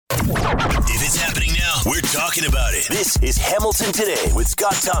We're talking about it. This is Hamilton Today with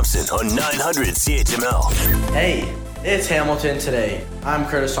Scott Thompson on 900 CHML. Hey, it's Hamilton Today. I'm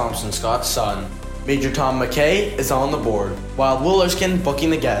Curtis Thompson, Scott's son. Major Tom McKay is on the board, while Woolerskin booking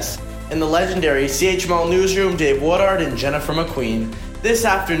the guests. In the legendary CHML newsroom, Dave Woodard and Jennifer McQueen. This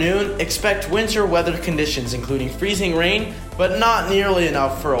afternoon, expect winter weather conditions, including freezing rain, but not nearly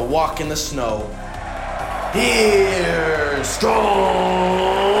enough for a walk in the snow. Here's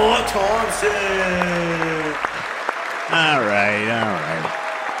Scott Thompson. All right.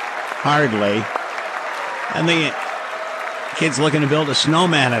 Hardly. And the kid's looking to build a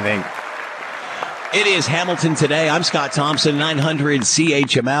snowman, I think. It is Hamilton Today. I'm Scott Thompson, 900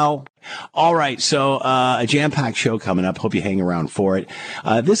 CHML. All right, so a jam-packed show coming up. Hope you hang around for it.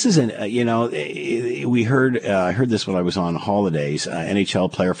 This isn't, we heard this when I was on holidays.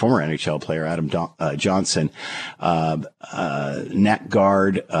 NHL player, former NHL player Adam Johnson, neck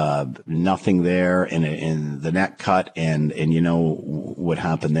guard, nothing there, and the neck cut, and you know what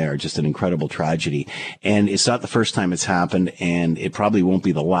happened there. Just an incredible tragedy, and it's not the first time it's happened, and it probably won't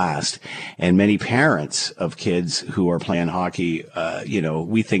be the last. And many parents of kids who are playing hockey,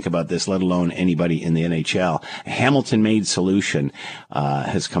 we think about this, let alone anybody in the NHL. A Hamilton-made solution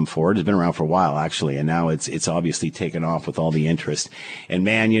has come forward. It's been around for a while, actually, and now it's obviously taken off with all the interest. And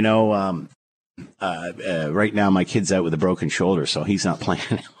man, right now my kid's out with a broken shoulder, so he's not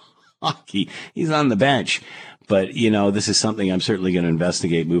playing hockey. He's on the bench. But, this is something I'm certainly going to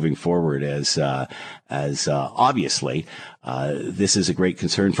investigate moving forward as obviously, this is a great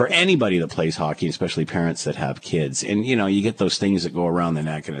concern for anybody that plays hockey, especially parents that have kids. And, you get those things that go around the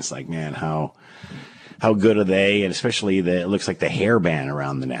neck and it's like, man, how good are they? And especially it looks like the hairband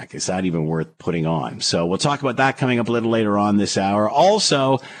around the neck. Is that even worth putting on? So we'll talk about that coming up a little later on this hour.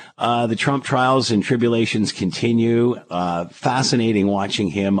 Also, the Trump trials and tribulations continue. Fascinating watching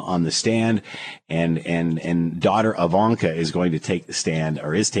him on the stand. And daughter Ivanka is going to take the stand,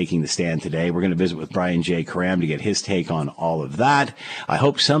 or is taking the stand today. We're going to visit with Brian J. Karam to get his take on all of that. I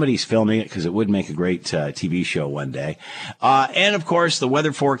hope somebody's filming it because it would make a great TV show one day. And of course, the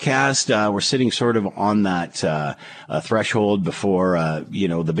weather forecast. We're sitting sort of on that threshold before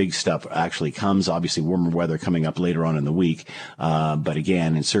the big stuff actually comes. Obviously, warmer weather coming up later on in the week. But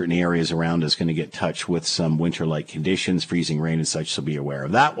again, in certain areas around us, going to get touched with some winter-like conditions, freezing rain and such. So be aware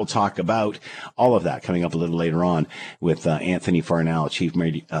of that. We'll talk about all of that coming up a little later on with Anthony Farnell, chief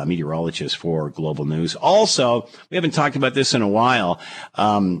meteorologist for Global News. Also, we haven't talked about this in a while,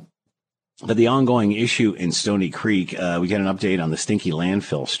 but the ongoing issue in Stony Creek, we get an update on the Stinky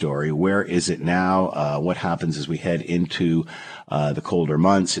landfill story. Where is it now? What happens as we head into the colder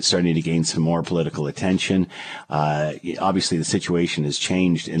months? It's starting to gain some more political attention. Obviously, the situation has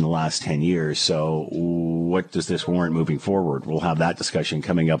changed in the last 10 years. So what does this warrant moving forward? We'll have that discussion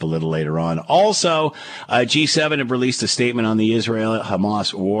coming up a little later on. Also, G7 have released a statement on the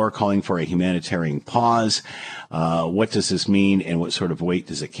Israel-Hamas war calling for a humanitarian pause. What does this mean and what sort of weight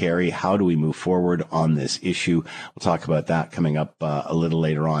does it carry? How do we move forward on this issue? We'll talk about that coming up a little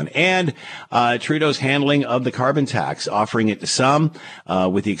later on. And Trudeau's handling of the carbon tax, offering it to some,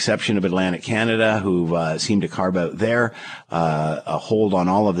 with the exception of Atlantic Canada, who seem to carve out their a hold on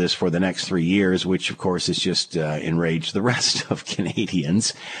all of this for the next 3 years, which, of course, has just enraged the rest of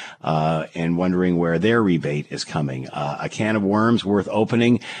Canadians and wondering where their rebate is coming. A can of worms worth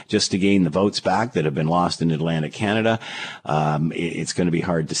opening just to gain the votes back that have been lost in Atlantic Canada. It's going to be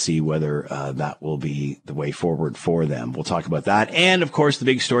hard to see whether that will be the way forward for them. We'll talk about that. And, of course, the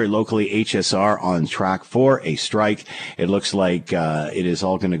big story locally, HSR on track for a strike. It looks like it is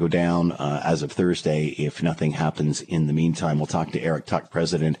all going to go down as of Thursday if nothing happens in the meantime. We'll talk to Eric Tuck,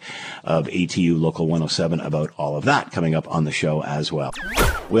 president of ATU Local 107, about all of that coming up on the show as well.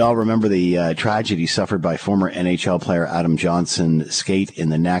 We all remember the tragedy suffered by former NHL player Adam Johnson, skate in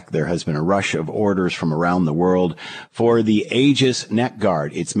the neck. There has been a rush of orders from around the world for the Aegis neck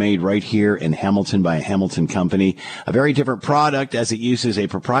guard. It's made right here in Hamilton by a Hamilton company. A very different product as it uses a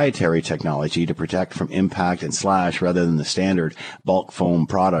proprietary technology to protect from impact and slash rather than the standard bulk foam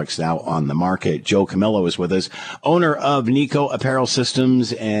products now on the market. Joe Camillo is with us, owner of Nico Apparel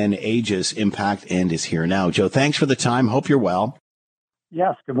Systems and Aegis Impact, and is here now. Joe, thanks for the time. Hope you're well.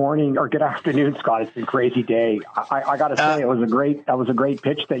 Yes. Good morning or good afternoon, Scott. It's been a crazy day. I got to say, that was a great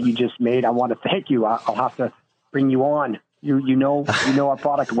pitch that you just made. I want to thank you. I'll have to bring you on. You know our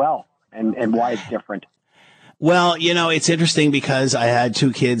product well and why it's different. Well, it's interesting because I had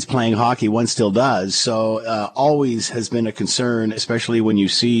two kids playing hockey. One still does. So always has been a concern, especially when you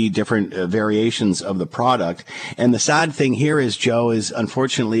see different variations of the product. And the sad thing here is, Joe, is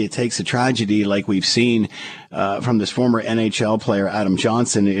unfortunately it takes a tragedy like we've seen from this former NHL player, Adam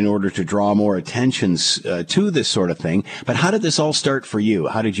Johnson, in order to draw more attentions to this sort of thing. But how did this all start for you?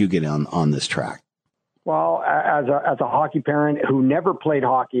 How did you get on this track? Well, as a hockey parent who never played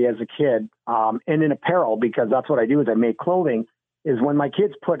hockey as a kid, and in apparel, because that's what I do is I make clothing, is when my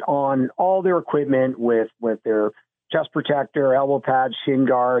kids put on all their equipment with their chest protector, elbow pads, shin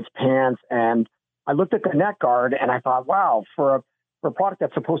guards, pants, and I looked at the neck guard and I thought, wow, for a product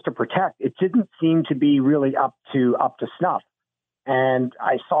that's supposed to protect, it didn't seem to be really up to snuff. And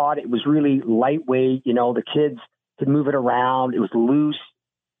I saw it was really lightweight. The kids could move it around. It was loose.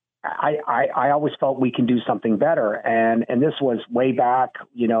 I always felt we can do something better. And this was way back,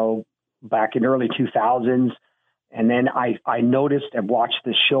 back in early 2000s. And then I noticed and watched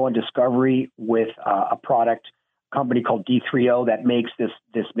this show on Discovery with a product company called D3O that makes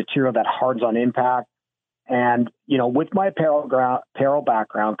this material that hardens on impact. And, with my apparel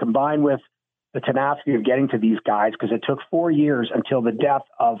background combined with the tenacity of getting to these guys, because it took 4 years until the death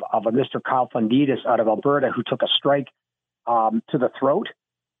of a Mr. Kyle Fundidis out of Alberta who took a strike to the throat.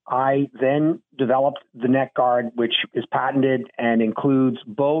 I then developed the neck guard, which is patented and includes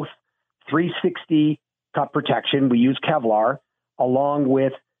both 360 cut protection. We use Kevlar along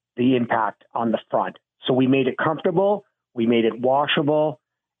with the impact on the front. So we made it comfortable, we made it washable,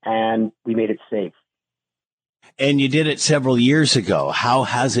 and we made it safe. And you did it several years ago. How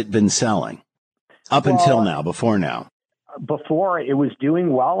has it been selling until now, before now? Before, it was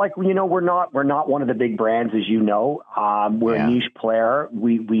doing well. Like, we're not one of the big brands, as you know. We're a niche player.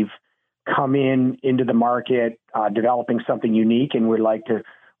 We've come into the market developing something unique, and we'd like to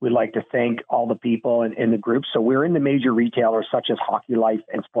thank all the people in the group. So we're in the major retailers such as Hockey Life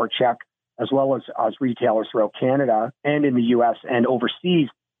and Sport Chek, as well as retailers throughout Canada and in the U.S. and overseas.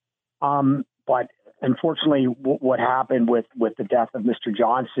 But unfortunately, what happened with the death of Mr.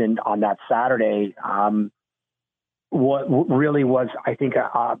 Johnson on that Saturday, what really was, I think,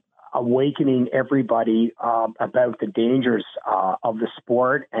 awakening everybody about the dangers of the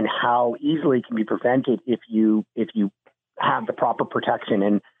sport and how easily it can be prevented if you have the proper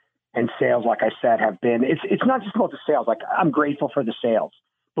protection. And sales, like I said, have been. It's not just about the sales. Like, I'm grateful for the sales,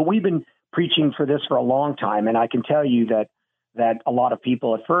 but we've been preaching for this for a long time, and I can tell you that a lot of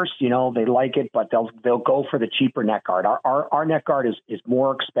people at first, they like it, but they'll go for the cheaper neck guard. Our neck guard is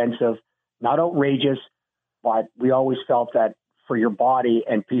more expensive, not outrageous. But we always felt that for your body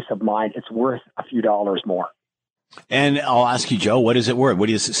and peace of mind, it's worth a few dollars more. And I'll ask you, Joe, what is it worth? What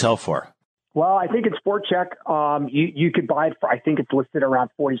does it sell for? Well, I think in Sport Chek, you could buy it for, I think it's listed around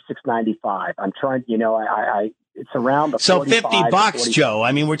 $46.95. I'm trying, it's around the so $50, Joe.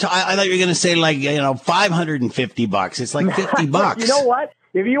 I mean, I thought you were going to say like $550. It's like $50. You know what?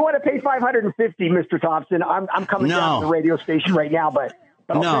 If you want to pay $550, Mr. Thompson, I'm coming down to the radio station right now, but.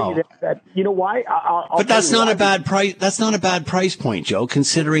 No, you know why? But that's not a bad price. That's not a bad price point, Joe.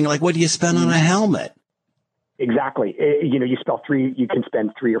 Considering, like, what do you spend on a helmet? Exactly. You can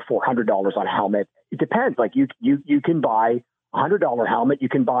spend $300 or $400 on a helmet. It depends. Like, you can buy $100 helmet. You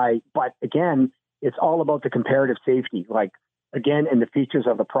can buy, but again, it's all about the comparative safety. Like, again, and the features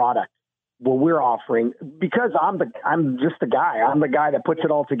of the product. What we're offering, because I'm just the guy. I'm the guy that puts it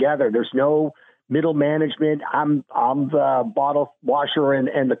all together. There's no middle management. I'm the bottle washer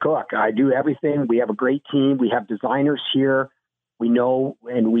and the cook. I do everything. We have a great team. We have designers here. We know,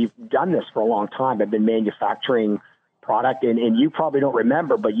 and we've done this for a long time. I've been manufacturing product, and you probably don't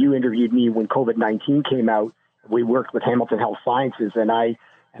remember, but you interviewed me when COVID-19 came out. We worked with Hamilton Health Sciences, and I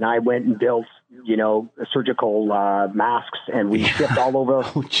went and built, surgical masks, and we shipped all over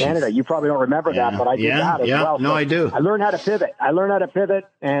Canada. You probably don't remember that, but I did that as well. No, I do. I learned how to pivot.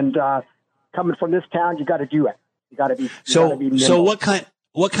 And coming from this town, you got to do it. You got to be. So what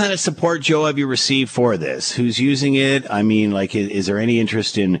kind of support, Joe, have you received for this? Who's using it? I mean, like, is there any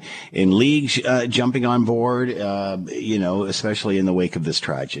interest in leagues jumping on board? Especially in the wake of this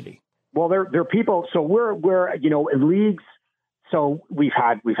tragedy. Well, there are people. So we're in leagues. So we've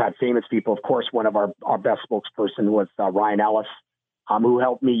had famous people. Of course, one of our best spokesperson was Ryan Ellis, who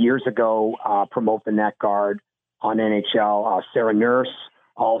helped me years ago promote the neck guard on NHL. Sarah Nurse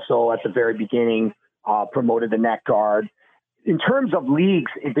also at the very beginning promoted the neck guard. In terms of leagues,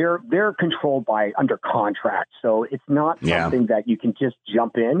 they're controlled by under contract, so it's not something that you can just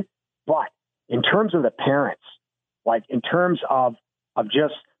jump in. But in terms of the parents, like in terms of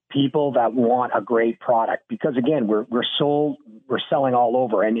just people that want a great product, because again, we're selling all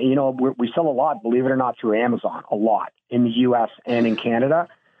over, and we sell a lot, believe it or not, through Amazon, a lot in the U.S. and in Canada.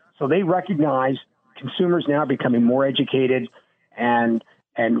 So they recognize consumers now are becoming more educated, and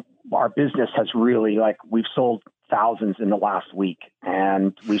our business has really, we've sold thousands in the last week,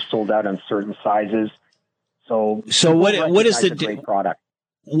 and we've sold out on certain sizes. So what is the great product?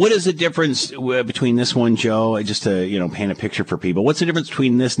 What is the difference between this one, Joe? Just to paint a picture for people. What's the difference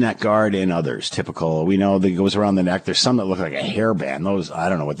between this neck guard and others? Typical. We know that it goes around the neck. There's some that look like a hairband. Those, I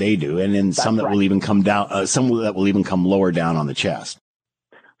don't know what they do, and then some that will even come down. Some that will even come lower down on the chest.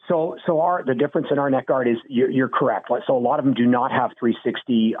 So the difference in our neck guard is you're correct. So a lot of them do not have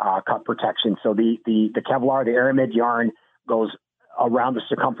 360 cut protection. So the Kevlar, the Aramid yarn goes around the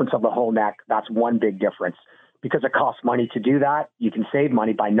circumference of the whole neck. That's one big difference. Because it costs money to do that, you can save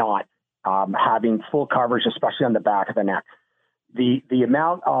money by not having full coverage, especially on the back of the neck. The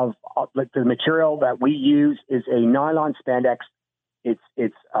amount of the material that we use is a nylon spandex. It's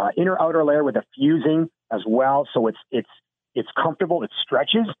inner outer layer with a fusing as well, so it's comfortable. It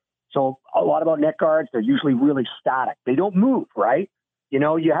stretches. So a lot about neck guards, they're usually really static. They don't move, right? You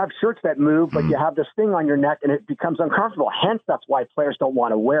have shirts that move, but you have this thing on your neck and it becomes uncomfortable. Hence, that's why players don't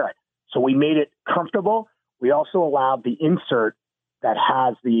want to wear it. So we made it comfortable. We also allowed the insert that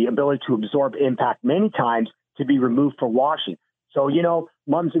has the ability to absorb impact many times to be removed for washing. So,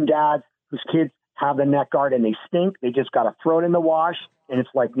 moms and dads whose kids have the neck guard and they stink, they just got to throw it in the wash and it's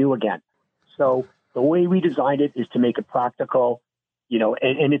like new again. So the way we designed it is to make it practical,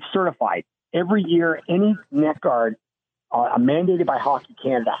 and it's certified. Every year, any neck guard mandated by Hockey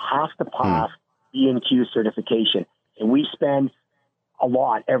Canada has to pass B&Q certification. And we spend a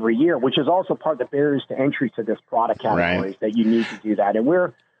lot every year, which is also part of the barriers to entry to this product categories, that you need to do that. And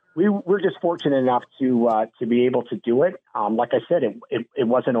we're just fortunate enough to be able to do it. Like I said, it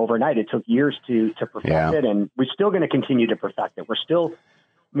wasn't overnight. It took years to perfect it, and we're still going to continue to perfect it. We're still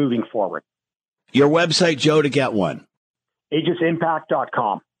moving forward. Your website, Joe, to get one?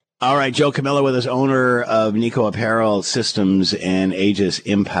 AegisImpact.com. All right, Joe Camillo with us, owner of Nico Apparel Systems and Aegis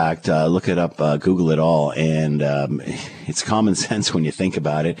Impact. Look it up, Google it all, and it's common sense when you think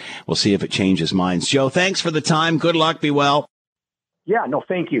about it. We'll see if it changes minds. Joe, thanks for the time. Good luck. Be well. Yeah, no,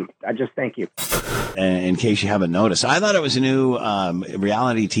 thank you. Thank you. In case you haven't noticed, I thought it was a new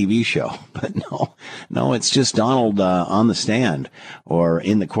reality TV show, but no, it's just Donald on the stand or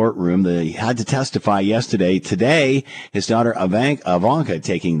in the courtroom. He had to testify yesterday. Today, his daughter Ivanka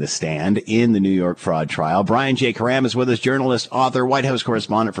taking the stand in the New York fraud trial. Brian J. Karam is with us, journalist, author, White House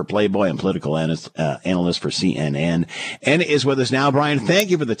correspondent for Playboy, and political analyst for CNN, and is with us now. Brian,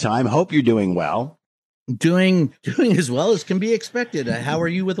 thank you for the time. Hope you're doing well. Doing as well as can be expected. How are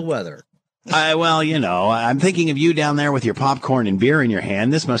you with the weather? Well, I'm thinking of you down there with your popcorn and beer in your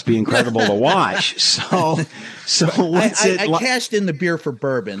hand. This must be incredible to watch. So what's it? I cashed in the beer for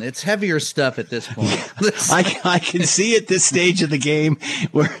bourbon. It's heavier stuff at this point. I can see at this stage of the game,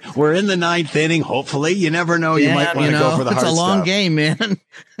 we're in the ninth inning. Hopefully, you never know. You might want to go for the hard stuff. It's a long game, man.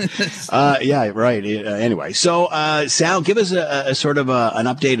 Yeah, right. Anyway, so Sal, give us a sort of an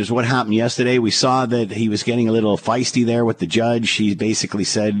update as what happened yesterday. We saw that he was getting a little feisty there with the judge. She basically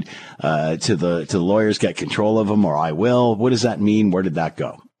said to the lawyers, "Get control of him, or I will." What does that mean? Where did that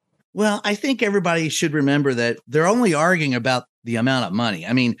go? Well, I think everybody should remember that they're only arguing about the amount of money.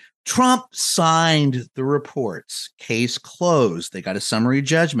 I mean, Trump signed the reports, case closed. They got a summary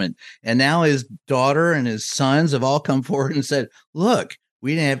judgment. And now his daughter and his sons have all come forward and said, look,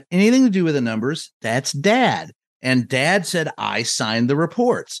 we didn't have anything to do with the numbers. That's dad. And dad said, I signed the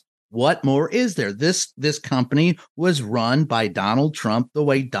reports. What more is there? This company was run by Donald Trump the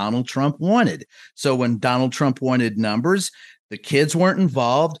way Donald Trump wanted. So when Donald Trump wanted numbers, the kids weren't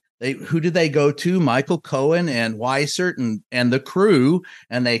involved. Who did they go to? Michael Cohen and Weissert and the crew,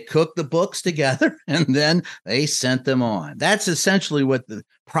 and they cooked the books together, and then they sent them on. That's essentially what the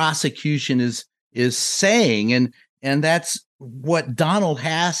prosecution is saying, and that's what Donald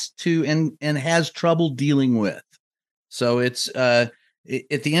has to and has trouble dealing with. So it's at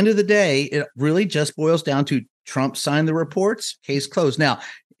the end of the day, it really just boils down to Trump signed the reports, case closed. Now,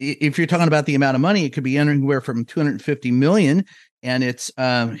 if you're talking about the amount of money, it could be anywhere from $250 million. And it's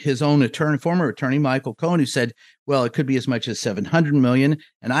his own former attorney, Michael Cohen, who said, well, it could be as much as $700 million.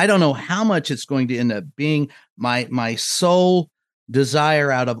 And I don't know how much it's going to end up being. My sole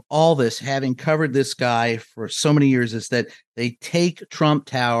desire out of all this, having covered this guy for so many years, is that they take Trump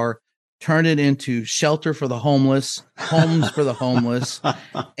Tower, turn it into shelter for the homeless, homes for the homeless,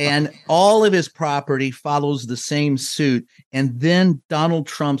 and all of his property follows the same suit. And then Donald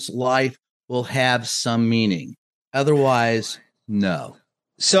Trump's life will have some meaning. Otherwise, no.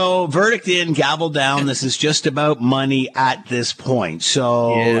 So verdict in, gavel down. This is just about money at this point.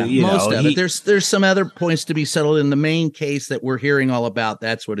 So most of it. There's some other points to be settled in the main case that we're hearing all about.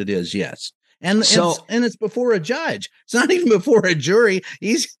 That's what it is. Yes, and it's before a judge. It's not even before a jury.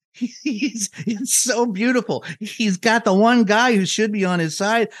 It's so beautiful. He's got the one guy who should be on his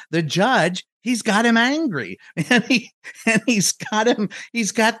side, the judge. He's got him angry, and he's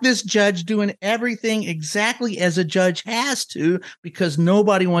got this judge doing everything exactly as a judge has to, because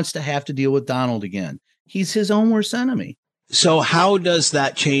nobody wants to have to deal with Donald again. He's his own worst enemy. So how does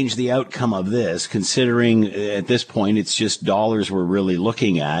that change the outcome of this, considering at this point it's just dollars we're really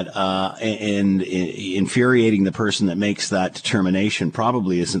looking at, and infuriating the person that makes that determination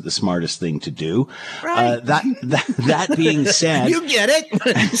probably isn't the smartest thing to do. Right. That being said, you get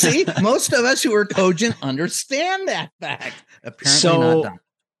it. See, most of us who are cogent understand that fact. Apparently not done.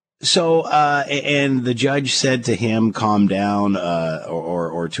 So, and the judge said to him, calm down,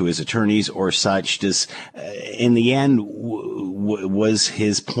 or to his attorneys or such. In the end, was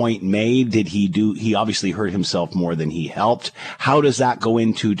his point made? He obviously hurt himself more than he helped. How does that go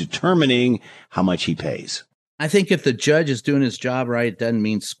into determining how much he pays? I think if the judge is doing his job right, it doesn't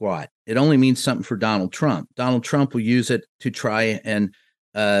mean squat. It only means something for Donald Trump. Donald Trump will use it to try and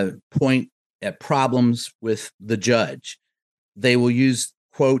point at problems with the judge. They will use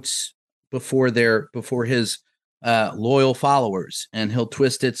quotes before his loyal followers, and he'll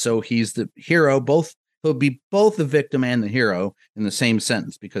twist it so he's the hero. He'll be both the victim and the hero in the same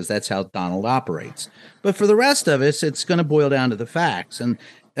sentence, because that's how Donald operates. But for the rest of us, it's going to boil down to the facts. And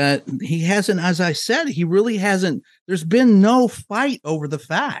he hasn't, as I said, he really hasn't. There's been no fight over the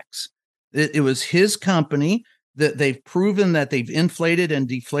facts. It was his company that they've proven that they've inflated and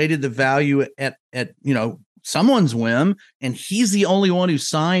deflated the value at someone's whim, and he's the only one who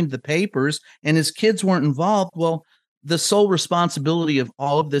signed the papers, and his kids weren't involved. Well, the sole responsibility of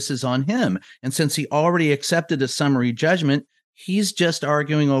all of this is on him. And since he already accepted a summary judgment, he's just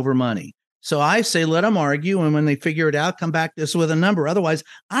arguing over money. So I say, let them argue. And when they figure it out, come back to us with a number. Otherwise,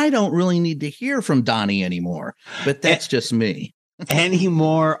 I don't really need to hear from Donnie anymore. But that's just me. Any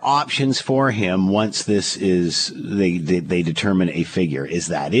more options for him once this is they determine a figure? Is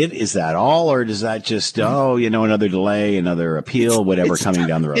that it? Is that all? Or does that just, another delay, another appeal, whatever coming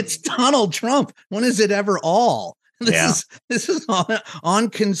down the road? It's Donald Trump. When is it ever all? This is on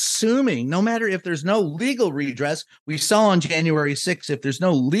consuming. No matter if there's no legal redress, we saw on January 6th, if there's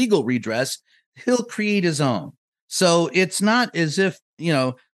no legal redress, he'll create his own. So it's not as if,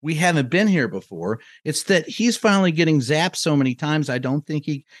 we haven't been here before. It's that he's finally getting zapped so many times. I don't think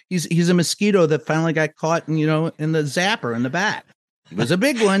he's a mosquito that finally got caught in the zapper in the back. He was a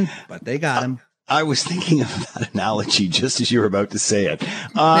big one, but they got him. I was thinking of that analogy just as you were about to say it.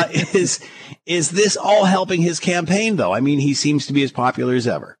 Is this all helping his campaign, though? I mean, he seems to be as popular as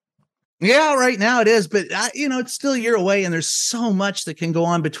ever. Yeah, right now it is, but it's still a year away, and there's so much that can go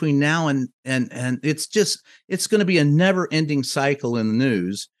on between now and it's going to be a never-ending cycle in the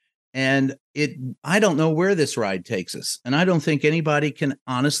news, and I don't know where this ride takes us, and I don't think anybody can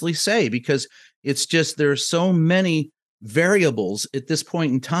honestly say, because it's just there are so many variables at this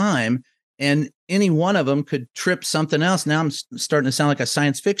point in time, and any one of them could trip something else. Now I'm starting to sound like a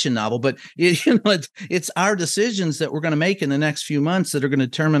science fiction novel, but it's our decisions that we're going to make in the next few months that are going to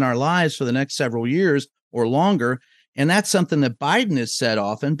determine our lives for the next several years or longer. And that's something that Biden has said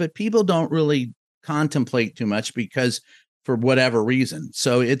often, but people don't really contemplate too much because for whatever reason.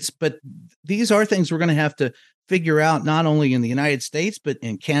 But these are things we're going to have to figure out, not only in the United States, but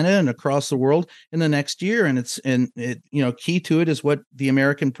in Canada and across the world in the next year. And key to it is what the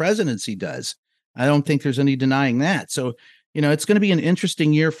American presidency does. I don't think there's any denying that. So, it's going to be an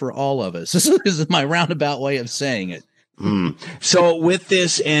interesting year for all of us. This is my roundabout way of saying it. So with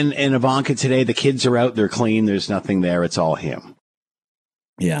this and Ivanka today, the kids are out, they're clean. There's nothing there. It's all him.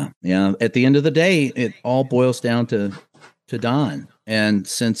 Yeah. At the end of the day, it all boils down to Don. And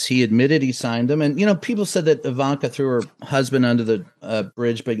since he admitted he signed them, and, people said that Ivanka threw her husband under the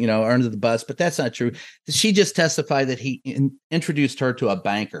bridge, but, or under the bus, but that's not true. She just testified that he introduced her to a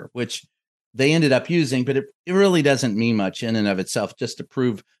banker, which they ended up using, but it really doesn't mean much in and of itself, just to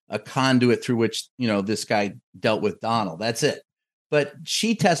prove a conduit through which, this guy dealt with Donald. That's it. But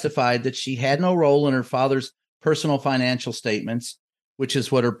she testified that she had no role in her father's personal financial statements, which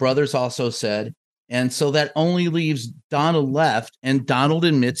is what her brothers also said. And so that only leaves Donald left, and Donald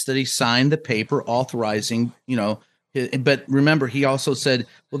admits that he signed the paper authorizing, but remember, he also said,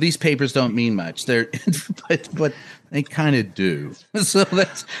 well, these papers don't mean much. But they kind of do. So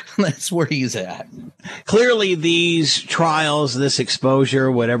that's where he's at. Clearly, these trials, this exposure,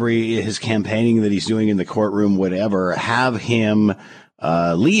 whatever his campaigning that he's doing in the courtroom, whatever, have him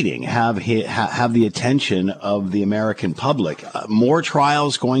leading have the attention of the American public. More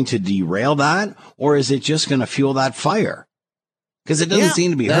trials going to derail that, or is it just going to fuel that fire? Because it doesn't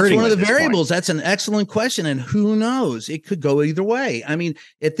seem to be hurting. That's one of the variables. That's an excellent question. And who knows? It could go either way. I mean,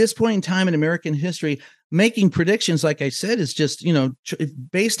 at this point in time in American history, making predictions, like I said, is just,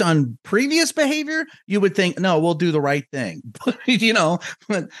 based on previous behavior, you would think, no, we'll do the right thing. But,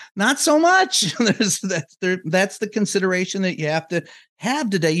 not so much. That's the consideration that you have to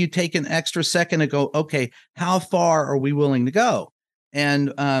have today. You take an extra second to go, okay, how far are we willing to go?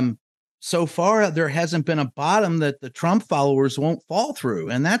 And, so far, there hasn't been a bottom that the Trump followers won't fall through.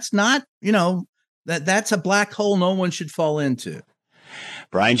 And that's not, that's a black hole no one should fall into.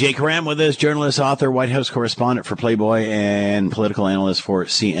 Brian J. Karam with us, journalist, author, White House correspondent for Playboy, and political analyst for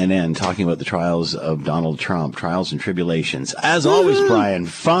CNN, talking about the trials of Donald Trump, trials and tribulations. As always, Brian,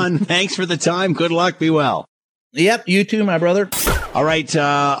 fun. Thanks for the time. Good luck. Be well. Yep, you too, my brother. All right,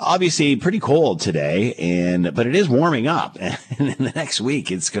 obviously pretty cold today, but it is warming up, and in the next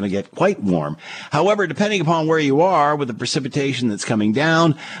week it's going to get quite warm. However, depending upon where you are with the precipitation that's coming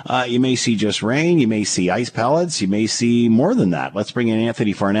down, you may see just rain, you may see ice pellets, you may see more than that. Let's bring in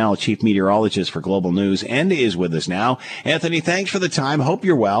Anthony Farnell, chief meteorologist for Global News, and is with us now. Anthony, thanks for the time. Hope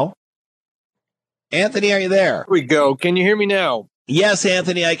you're well. Anthony, are you there? Here we go. Can you hear me now? Yes,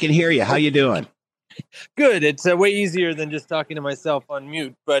 Anthony, I can hear you. How you doing? Good. It's way easier than just talking to myself on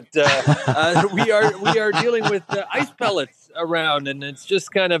mute. But we are dealing with ice pellets around, and it's just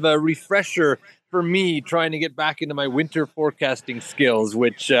kind of a refresher for me trying to get back into my winter forecasting skills,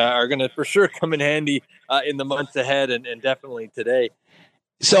 which are going to for sure come in handy in the months ahead, and definitely today.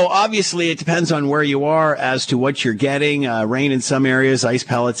 So obviously it depends on where you are as to what you're getting. Rain in some areas, ice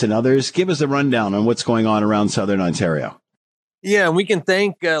pellets in others. Give us a rundown on what's going on around southern Ontario. Yeah, and we can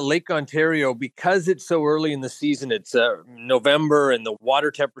thank Lake Ontario because it's so early in the season. It's November and the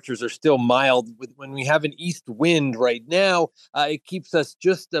water temperatures are still mild. When we have an east wind right now, it keeps us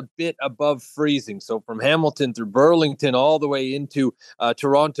just a bit above freezing. So from Hamilton through Burlington all the way into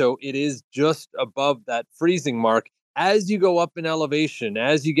Toronto, it is just above that freezing mark. As you go up in elevation,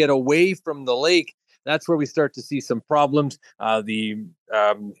 as you get away from the lake, that's where we start to see some problems.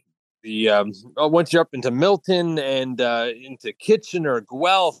 Once you're up into Milton and into Kitchener,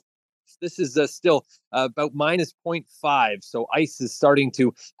 Guelph, this is still about minus 0.5. So ice is starting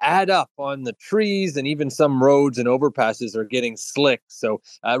to add up on the trees, and even some roads and overpasses are getting slick. So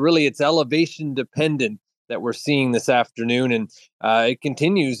really, it's elevation dependent that we're seeing this afternoon, and it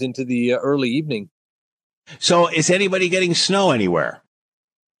continues into the early evening. So is anybody getting snow anywhere?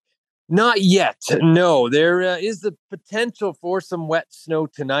 Not yet. No, there is the potential for some wet snow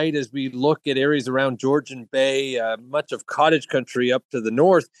tonight as we look at areas around Georgian Bay, much of cottage country up to the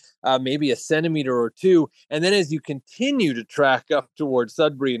north, maybe a centimeter or two. And then as you continue to track up towards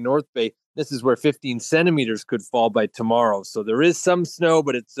Sudbury and North Bay, this is where 15 centimeters could fall by tomorrow. So there is some snow,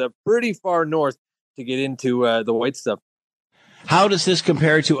 but it's pretty far north to get into the white stuff. How does this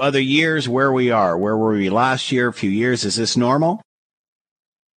compare to other years where we are? Where were we last year, a few years? Is this normal?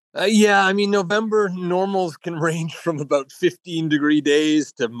 Yeah, I mean, November normals can range from about 15-degree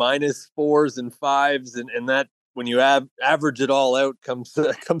days to minus 4s and 5s. And that, when you average it all out, comes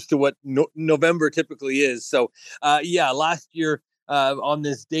to what November typically is. So, last year on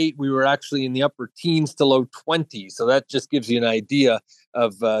this date, we were actually in the upper teens to low 20s. So that just gives you an idea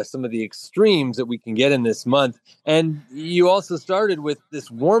of some of the extremes that we can get in this month. And you also started with this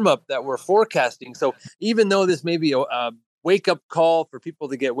warm-up that we're forecasting. So even though this may be a wake-up call for people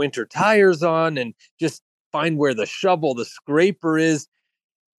to get winter tires on and just find where the shovel, the scraper is.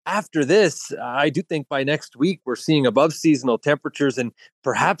 After this, I do think by next week, we're seeing above seasonal temperatures, and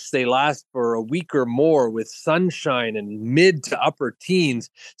perhaps they last for a week or more with sunshine and mid to upper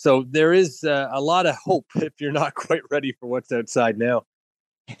teens. So there is a lot of hope if you're not quite ready for what's outside now.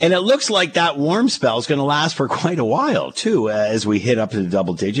 And it looks like that warm spell is going to last for quite a while, too, as we hit up to the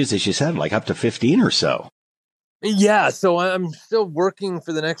double digits, as you said, like up to 15 or so. Yeah, so I'm still working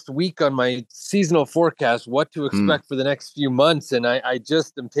for the next week on my seasonal forecast, what to expect for the next few months. And I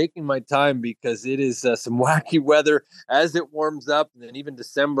just am taking my time because it is some wacky weather as it warms up. And then even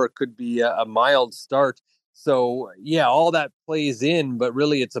December could be a mild start. So, yeah, all that plays in. But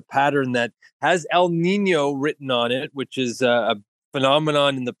really, it's a pattern that has El Nino written on it, which is a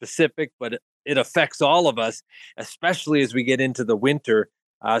phenomenon in the Pacific. But it affects all of us, especially as we get into the winter.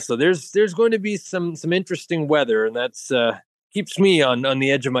 So there's going to be some interesting weather, and that's keeps me on the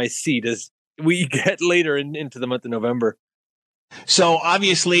edge of my seat as we get later into the month of November. So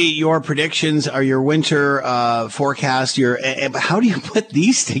obviously your predictions are your winter forecast. How do you put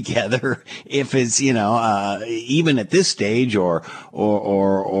these together if it's, even at this stage or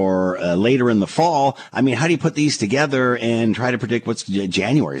later in the fall? I mean, how do you put these together and try to predict what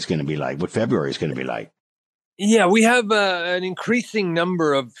January is going to be like, what February is going to be like? Yeah, we have an increasing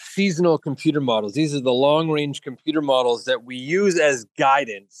number of seasonal computer models. These are the long-range computer models that we use as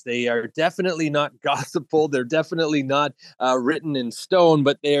guidance. They are definitely not gospel. They're definitely not written in stone,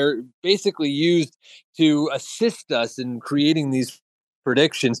 but they're basically used to assist us in creating these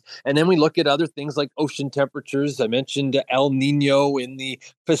predictions. And then we look at other things like ocean temperatures. I mentioned El Nino in the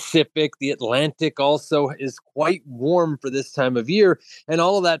Pacific. The Atlantic also is quite warm for this time of year. And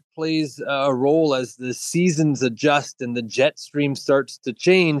all of that plays a role as the seasons adjust and the jet stream starts to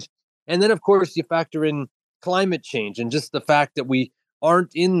change. And then, of course, you factor in climate change and just the fact that we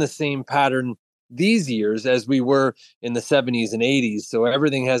aren't in the same pattern these years as we were in the 70s and 80s. So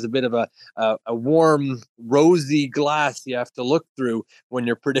everything has a bit of a warm, rosy glass you have to look through when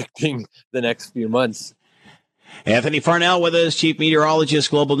you're predicting the next few months. Anthony Farnell with us, Chief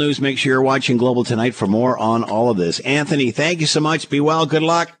Meteorologist, Global News. Make sure you're watching Global tonight for more on all of this. Anthony, thank you so much. Be well. Good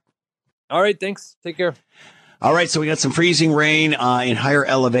luck. All right. Thanks. Take care. All right, so we got some freezing rain in higher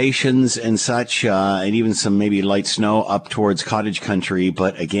elevations and such, and even some maybe light snow up towards cottage country.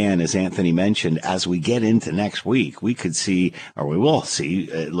 But again, as Anthony mentioned, as we get into next week, we could see, or we will see,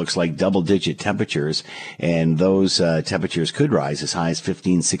 it looks like double-digit temperatures, and those temperatures could rise as high as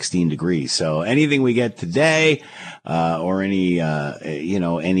 15, 16 degrees. So anything we get today or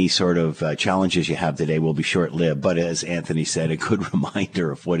any sort of challenges you have today will be short-lived. But as Anthony said, a good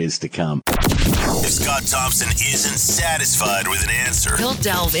reminder of what is to come. If Scott Thompson isn't satisfied with an answer, he'll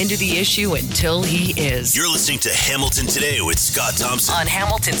delve into the issue until he is. You're listening to Hamilton Today with Scott Thompson on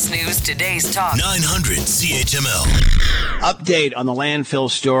Hamilton's News Today's Talk 900 CHML. Update on the landfill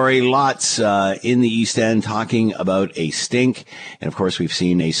story. Lots in the East End talking about a stink. And of course, we've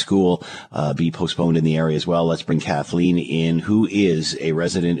seen a school be postponed in the area as well. Let's bring Kathleen in, who is a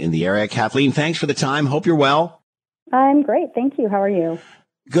resident in the area. Kathleen, thanks for the time. Hope you're well. I'm great. Thank you. How are you?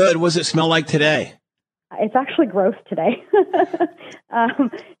 Good. What does it smell like today? It's actually gross today.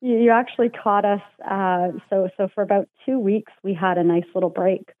 You actually caught us. So for about 2 weeks, we had a nice little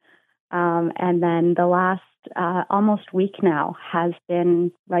break. And then the last almost week now has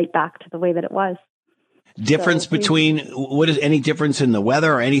been right back to the way that it was. Difference between, what is any difference in the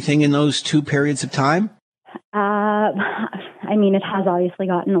weather or anything in those 2 periods of time? I mean, it has obviously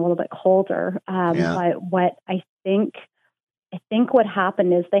gotten a little bit colder. But what I think what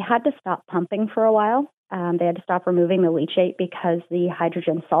happened is they had to stop pumping for a while. They had to stop removing the leachate because the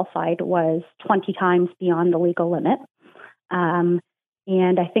hydrogen sulfide was 20 times beyond the legal limit. And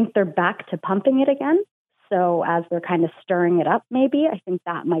I think they're back to pumping it again. So as they're kind of stirring it up, maybe, I think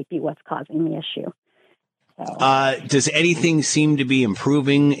that might be what's causing the issue. So. Does anything seem to be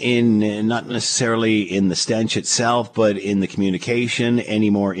improving in, not necessarily in the stench itself, but in the communication, any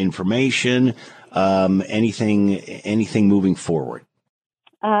more information, anything moving forward?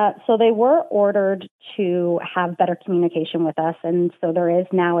 So they were ordered to have better communication with us. And so there is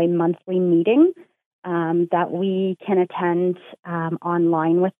now a monthly meeting that we can attend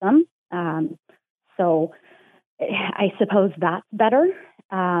online with them. So I suppose that's better.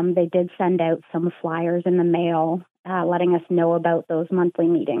 They did send out some flyers in the mail letting us know about those monthly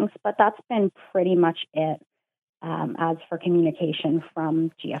meetings. But that's been pretty much it as for communication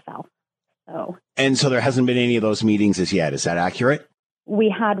from GFL. And so there hasn't been any of those meetings as yet. Is that accurate?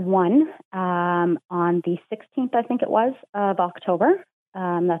 We had one on the 16th, I think it was, of October.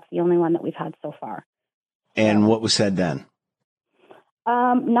 That's the only one that we've had so far. And what was said then?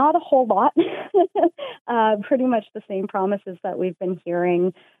 Not a whole lot. Pretty much the same promises that we've been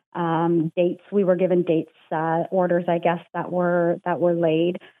hearing. Dates, we were given dates, orders, I guess, that were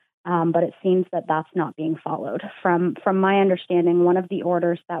laid. But it seems that that's not being followed. From my understanding, one of the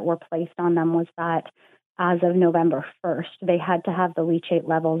orders that were placed on them was that as of November 1st, they had to have the leachate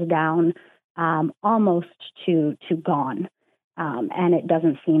levels down almost to gone. And it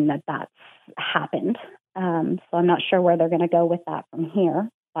doesn't seem that that's happened. So I'm not sure where they're going to go with that from here.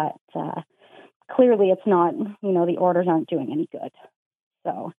 But clearly it's not, the orders aren't doing any good.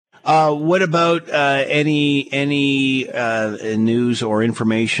 So. What about any news or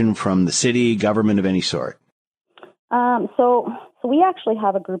information from the city, government of any sort? So we actually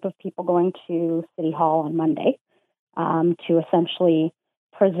have a group of people going to City Hall on Monday to essentially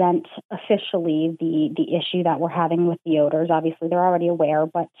present officially the issue that we're having with the odors. Obviously, they're already aware,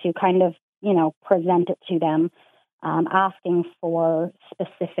 but to kind of, present it to them, asking for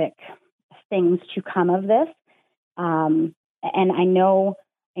specific things to come of this. And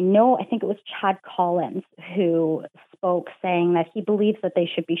I think it was Chad Collins who spoke saying that he believes that they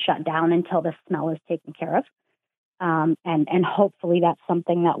should be shut down until the smell is taken care of. And hopefully that's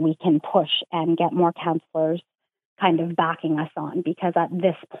something that we can push and get more counselors kind of backing us on, because at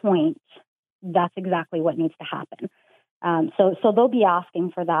this point, that's exactly what needs to happen. So they'll be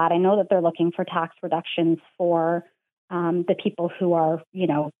asking for that. I know that they're looking for tax reductions for the people who are,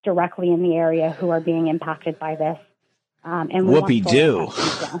 directly in the area who are being impacted by this. And whoopee-doo.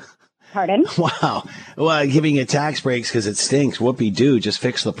 Pardon? Wow. Well, giving you tax breaks because it stinks. Whoopee-doo. Just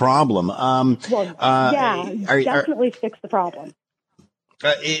fix the problem. Definitely fix the problem.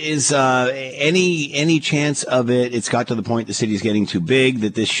 Is any chance of it's got to the point the city's getting too big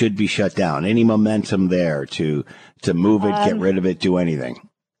that this should be shut down? Any momentum there to move it, get rid of it, do anything?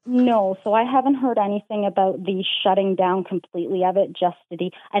 No, so I haven't heard anything about the shutting down completely of it. Just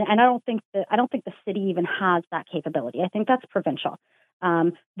city, and I don't think the city even has that capability. I think that's provincial.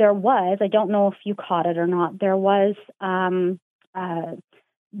 There was, I don't know if you caught it or not. There was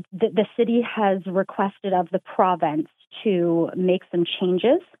the city has requested of the province to make some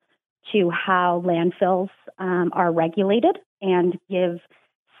changes to how landfills are regulated and give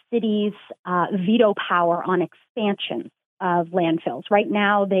cities veto power on expansions of landfills. Right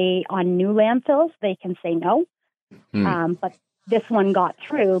now, on new landfills, they can say no. But this one got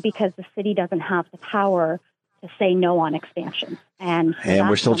through because the city doesn't have the power to say no on expansion. And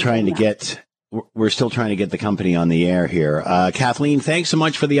we're still trying to get the company on the air here. Kathleen, thanks so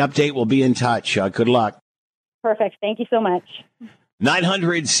much for the update. We'll be in touch. Good luck. Perfect. Thank you so much.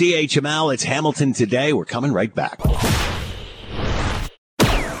 900 CHML. It's Hamilton Today. We're coming right back.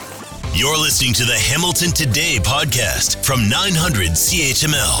 You're listening to the Hamilton Today podcast from 900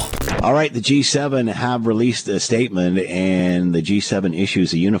 CHML. All right, the G7 have released a statement, and the G7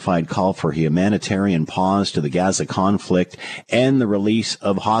 issues a unified call for humanitarian pause to the Gaza conflict, and the release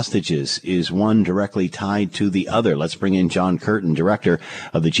of hostages is one directly tied to the other. Let's bring in John Curtin, director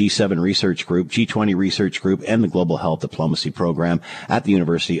of the G7 Research Group, G20 Research Group, and the Global Health Diplomacy Program at the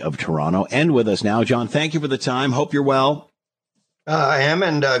University of Toronto. And with us now, John, thank you for the time. Hope you're well. I am,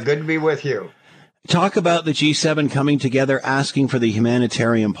 and good to be with you. Talk about the G7 coming together, asking for the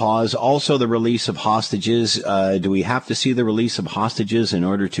humanitarian pause, also the release of hostages. Do we have to see the release of hostages in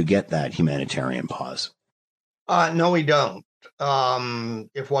order to get that humanitarian pause? No, we don't.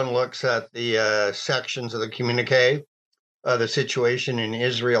 If one looks at the sections of the communique, the situation in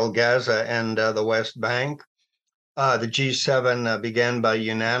Israel, Gaza, and the West Bank, the G7 began by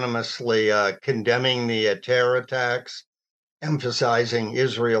unanimously condemning the terror attacks, emphasizing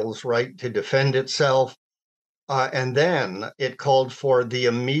Israel's right to defend itself. And then it called for the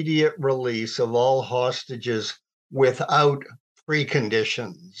immediate release of all hostages without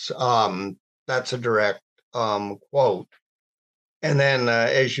preconditions. That's a direct quote. And then,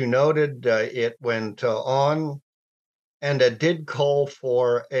 as you noted, it went on and it did call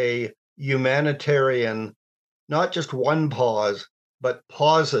for a humanitarian, not just one pause, but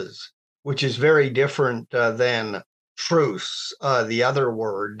pauses, which is very different than truce, the other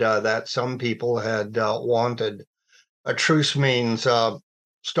word that some people had wanted. A truce means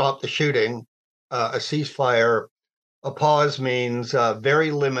stop the shooting. A ceasefire, a pause means very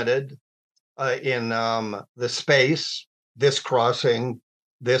limited in the space, this crossing,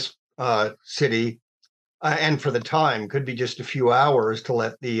 this city, and for the time, could be just a few hours to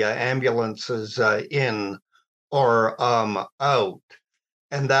let the ambulances in or out.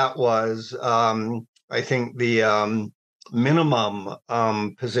 And that was I think the minimum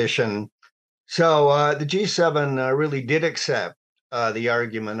position. So the G7 really did accept the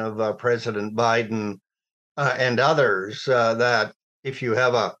argument of President Biden and others that if you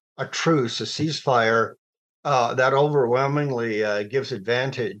have a truce, a ceasefire, that overwhelmingly gives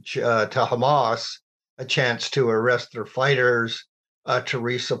advantage to Hamas, a chance to arrest their fighters, to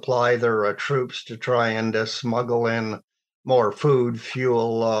resupply their troops, to try and smuggle in more food,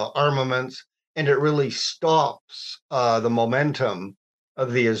 fuel, armaments. And it really stops the momentum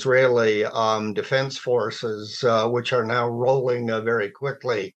of the Israeli defense forces, which are now rolling very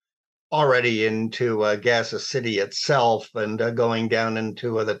quickly already into Gaza City itself and going down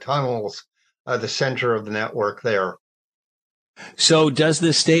into the tunnels, the center of the network there. So does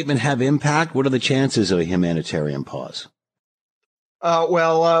this statement have impact? What are the chances of a humanitarian pause?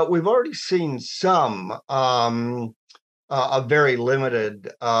 Well, we've already seen some. A very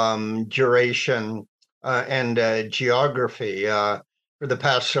limited duration and geography. For the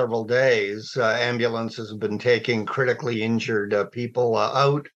past several days, ambulances have been taking critically injured people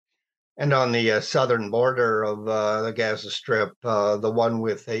out. And on the southern border of the Gaza Strip, the one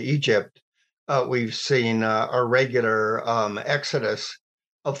with Egypt, we've seen a regular exodus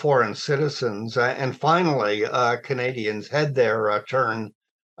of foreign citizens. And finally, Canadians had their turn.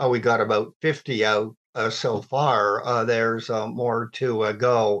 We got about 50 out so far. There's more to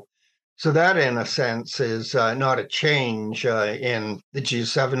go. So that, in a sense, is not a change in the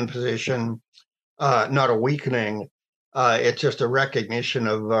G7 position, not a weakening. It's just a recognition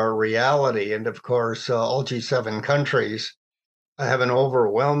of reality. And of course, all G7 countries have an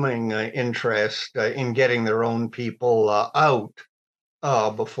overwhelming interest in getting their own people out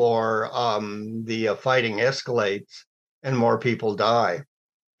before the fighting escalates and more people die.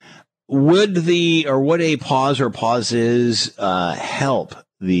 Would a pause or pauses help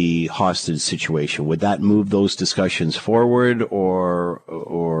the hostage situation? Would that move those discussions forward,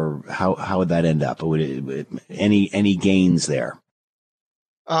 or how would that end up? Would any gains there?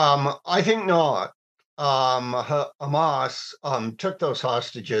 I think not. Hamas took those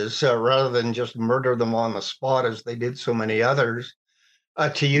hostages rather than just murder them on the spot as they did so many others,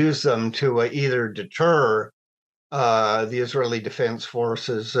 to use them to either deter the Israeli Defense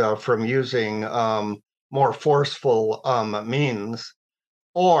Forces from using more forceful means,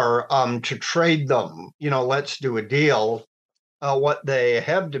 or to trade them. Let's do a deal. What they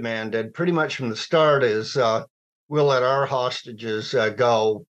have demanded pretty much from the start is we'll let our hostages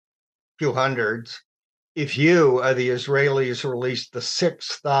go, few hundreds, if you, the Israelis, release the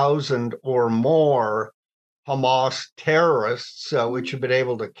 6,000 or more Hamas terrorists, which you've been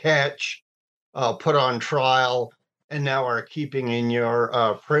able to catch, put on trial, and now are keeping in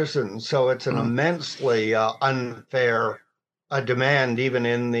your prison. So it's an immensely unfair demand, even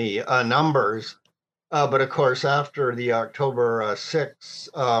in the numbers. But of course, after the October 6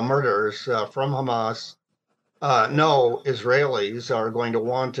 murders from Hamas, no Israelis are going to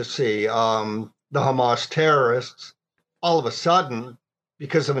want to see the Hamas terrorists all of a sudden,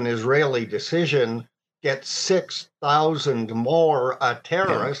 because of an Israeli decision, get 6,000 more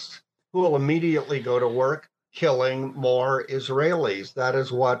terrorists who will immediately go to work killing more Israelis. That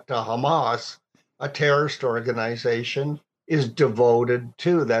is what Hamas, a terrorist organization, is devoted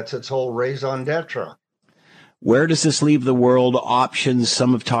to. That's its whole raison d'etre. Where does this leave the world? Options,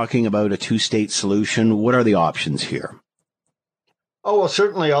 some of talking about a two-state solution. What are the options here? Oh, well,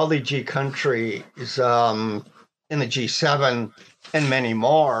 certainly all the G countries in the G7 and many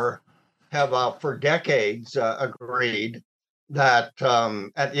more have for decades agreed that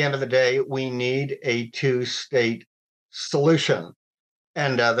at the end of the day, we need a two-state solution.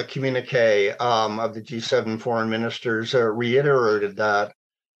 And the communique of the G7 foreign ministers reiterated that.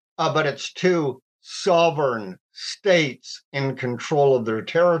 But it's two sovereign states in control of their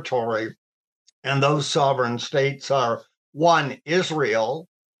territory. And those sovereign states are, one, Israel,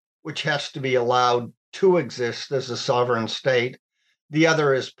 which has to be allowed to exist as a sovereign state. The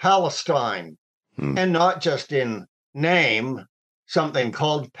other is Palestine, and not just in name, something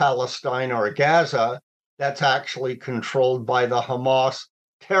called Palestine or Gaza. That's actually controlled by the Hamas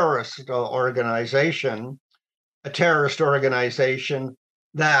terrorist organization, a terrorist organization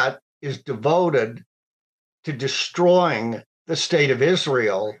that is devoted to destroying the state of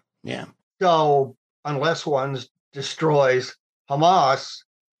Israel. Yeah. So unless one destroys Hamas,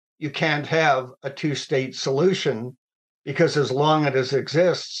 you can't have a two-state solution, because as long as it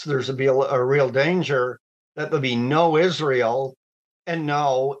exists, there's a real danger that there'll be no Israel and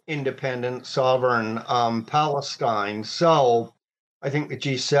no independent sovereign Palestine. So I think the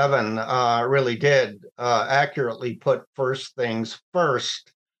G7 really did accurately put first things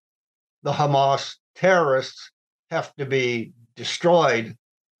first. The Hamas terrorists have to be destroyed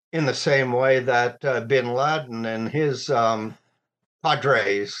in the same way that bin Laden and his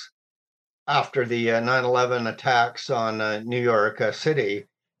padres, after the 9/11 attacks on New York City,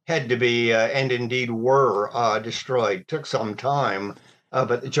 had to be and indeed were destroyed. Took some time,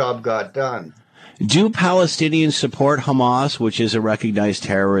 but the job got done. Do Palestinians support Hamas, which is a recognized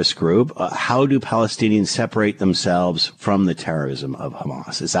terrorist group? How do Palestinians separate themselves from the terrorism of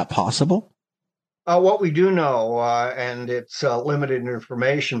Hamas? Is that possible? What we do know, and it's limited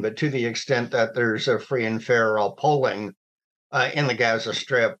information, but to the extent that there's a free and fair polling in the Gaza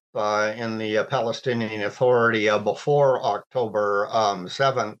Strip, in the Palestinian Authority before October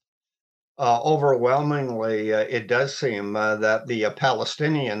 7th, overwhelmingly, it does seem that the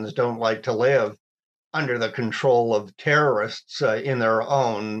Palestinians don't like to live under the control of terrorists in their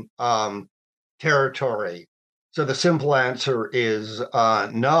own territory. So the simple answer is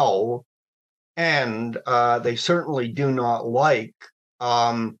no. And they certainly do not like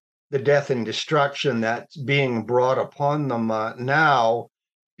the death and destruction that's being brought upon them now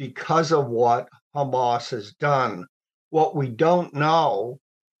because of what Hamas has done. What we don't know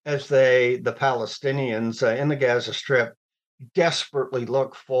as the Palestinians in the Gaza Strip desperately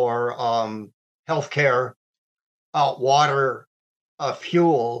look for healthcare, water,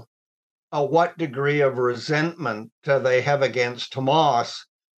 fuel, what degree of resentment they have against Hamas,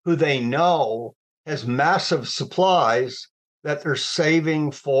 who they know has massive supplies that they're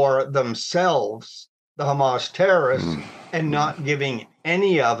saving for themselves, the Hamas terrorists, and not giving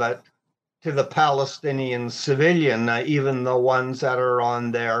any of it to the Palestinian civilian, even the ones that are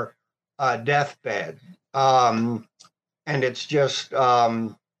on their deathbed. And it's just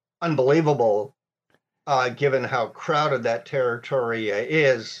unbelievable, given how crowded that territory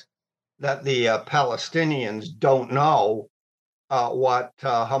is, that the Palestinians don't know what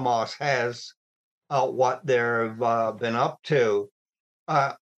Hamas has, what they've been up to,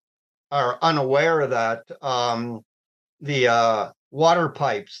 are unaware that the water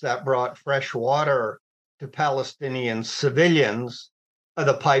pipes that brought fresh water to Palestinian civilians are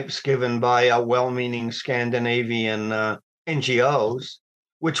the pipes given by well-meaning Scandinavian NGOs,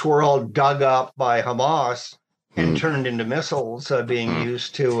 which were all dug up by Hamas and turned into missiles being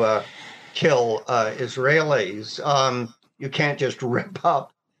used to kill Israelis. You can't just rip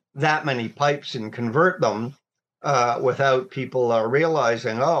up that many pipes and convert them without people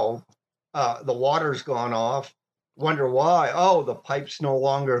realizing, the water's gone off. Wonder why? Oh, the pipe's no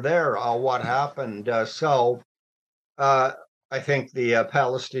longer there. What happened? So I think the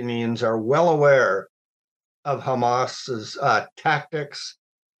Palestinians are well aware of Hamas's tactics,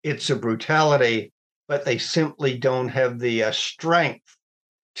 its brutality, but they simply don't have the strength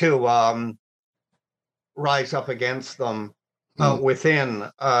to rise up against them within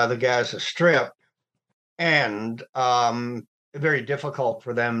the Gaza Strip, and very difficult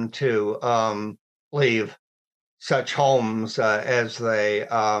for them to leave such homes as they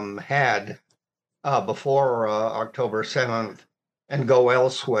had before October 7th and go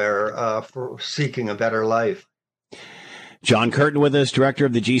elsewhere for seeking a better life. John Curtin with us, director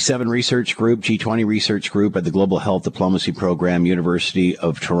of the G7 Research Group, G20 Research Group at the Global Health Diplomacy Program, University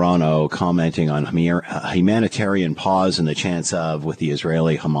of Toronto, commenting on humanitarian pause and the chance of with the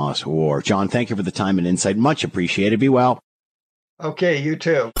Israeli-Hamas war. John, thank you for the time and insight. Much appreciated. Be well. Okay, you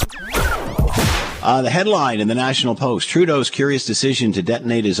too. The headline in the National Post, Trudeau's curious decision to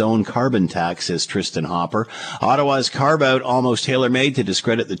detonate his own carbon tax, says Tristan Hopper. Ottawa's carve-out almost tailor-made to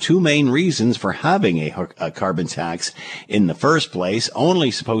discredit the two main reasons for having a carbon tax in the first place. Only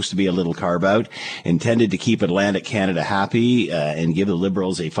supposed to be a little carve-out, intended to keep Atlantic Canada happy and give the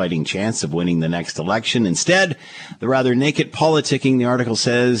Liberals a fighting chance of winning the next election. Instead, the rather naked politicking, the article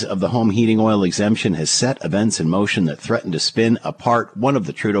says, of the home heating oil exemption has set events in motion that threaten to spin apart one of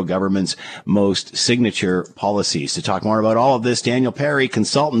the Trudeau government's most signature policies. To talk more about all of this, Daniel Perry,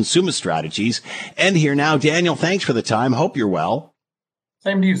 consultant, Summa Strategies, and here now. Daniel, thanks for the time. Hope you're well.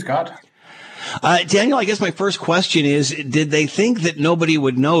 Same to you, Scott. Daniel, I guess my first question is, did they think that nobody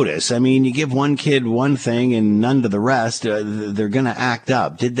would notice? I mean, you give one kid one thing and none to the rest, they're going to act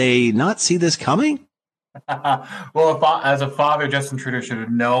up. Did they not see this coming? Well, as a father, Justin Trudeau should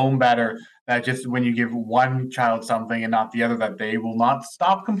have known better that just when you give one child something and not the other, that they will not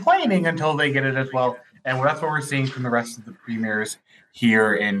stop complaining until they get it as well. And that's what we're seeing from the rest of the premiers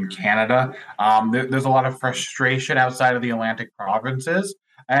here in Canada. There's a lot of frustration outside of the Atlantic provinces,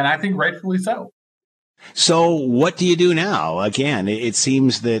 and I think rightfully so. So what do you do now? Again, it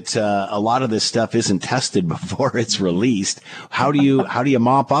seems that a lot of this stuff isn't tested before it's released. How do you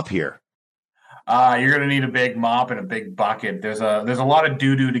mop up here? You're going to need a big mop and a big bucket. There's a lot of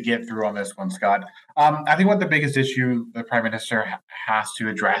doo-doo to get through on this one, Scott. I think what the biggest issue the Prime Minister has to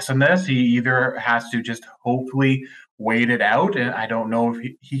address in this, he either has to just hopefully wait it out, and I don't know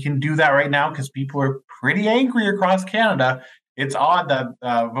if he can do that right now because people are pretty angry across Canada. It's odd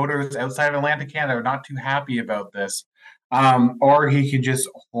that voters outside of Atlantic Canada are not too happy about this. Or he can just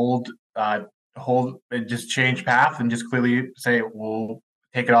hold and just change path and just clearly say, we'll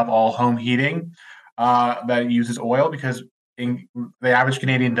take it off all home heating that uses oil, because the average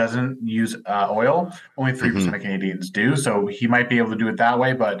Canadian doesn't use oil. Only 3% of Canadians do. So he might be able to do it that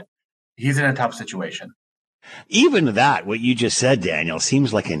way, but he's in a tough situation. Even that, what you just said, Daniel,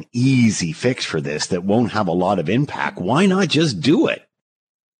 seems like an easy fix for this that won't have a lot of impact. Why not just do it?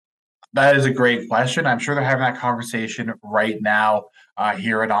 That is a great question. I'm sure they're having that conversation right now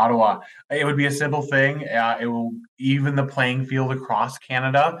here in Ottawa. It would be a simple thing. It will even the playing field across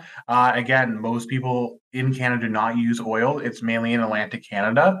Canada. Again, most people in Canada do not use oil. It's mainly in Atlantic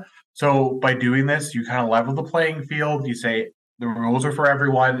Canada. So by doing this, you kind of level the playing field. You say the rules are for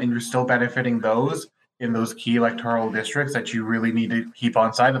everyone, and you're still benefiting those in those key electoral districts that you really need to keep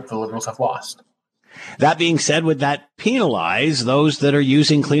on side that the Liberals have lost. That being said, would that penalize those that are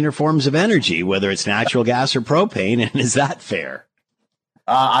using cleaner forms of energy, whether it's natural gas or propane? And is that fair?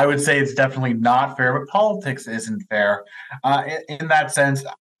 I would say it's definitely not fair, but politics isn't fair. In that sense,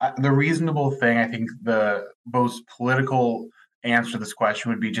 the reasonable thing, I think the most political answer to this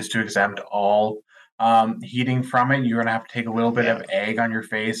question would be just to exempt all heating from it. You're going to have to take a little bit of egg on your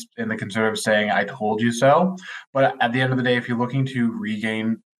face in the Conservatives saying, I told you so. But at the end of the day, if you're looking to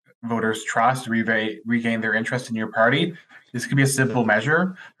regain voters' trust, regain their interest in your party, this could be a simple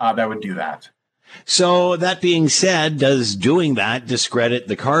measure that would do that. So that being said, does doing that discredit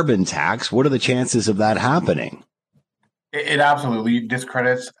the carbon tax? What are the chances of that happening? It absolutely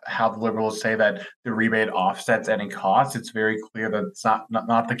discredits how the Liberals say that the rebate offsets any costs. It's very clear that it's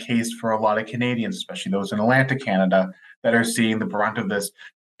not the case for a lot of Canadians, especially those in Atlantic Canada, that are seeing the brunt of this,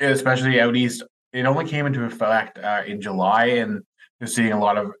 especially out east. It only came into effect in July, and they're seeing a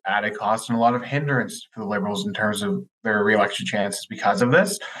lot of added costs and a lot of hindrance for the Liberals in terms of their re-election chances because of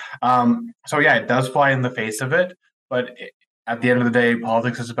this. So yeah, it does fly in the face of it, but at the end of the day,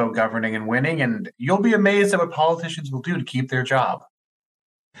 politics is about governing and winning, and you'll be amazed at what politicians will do to keep their job.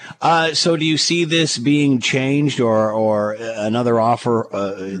 So do you see this being changed or another offer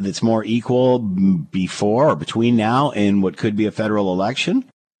that's more equal before or between now and what could be a federal election?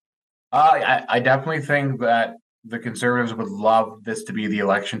 I definitely think that the Conservatives would love this to be the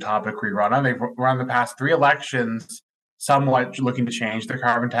election topic we run on. They've run the past 3 elections somewhat looking to change the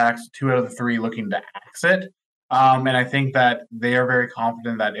carbon tax, 2 out of the 3 looking to axe it. And I think that they are very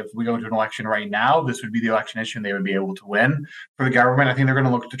confident that if we go to an election right now, this would be the election issue and they would be able to win. For the government, I think they're going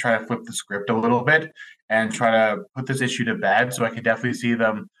to look to try to flip the script a little bit and try to put this issue to bed. So I could definitely see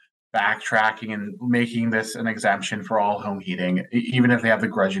them backtracking and making this an exemption for all home heating, even if they have to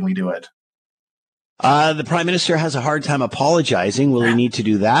grudgingly do it. The Prime Minister has a hard time apologizing. Will he need to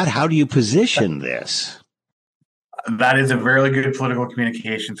do that? How do you position this? That is a very good political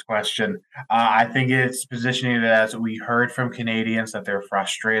communications question. I think it's positioning it as we heard from Canadians that they're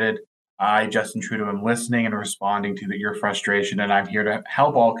frustrated. I, Justin Trudeau, am listening and responding to your frustration, and I'm here to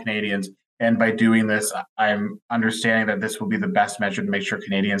help all Canadians. And by doing this, I'm understanding that this will be the best measure to make sure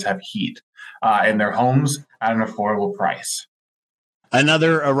Canadians have heat in their homes at an affordable price.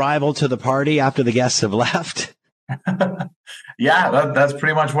 Another arrival to the party after the guests have left? Yeah, that's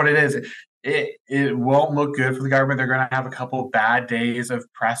pretty much what it is. It won't look good for the government. They're going to have a couple of bad days of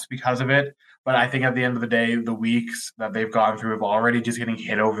press because of it. But I think at the end of the day, the weeks that they've gone through of already just getting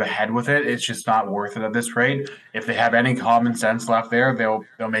hit over the head with it, it's just not worth it at this rate. If they have any common sense left there,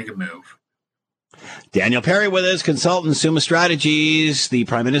 they'll make a move. Daniel Perry with us, consultant, Summa Strategies, the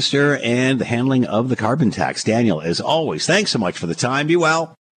Prime Minister, and the handling of the carbon tax. Daniel, as always, thanks so much for the time. Be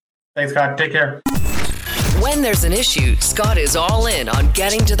well. Thanks, Scott. Take care. When there's an issue, Scott is all in on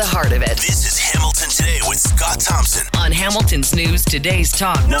getting to the heart of it. This is Hamilton Today with Scott Thompson on Hamilton's News Today's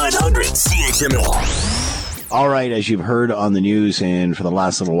Talk 900 CHML. All right, as you've heard on the news and for the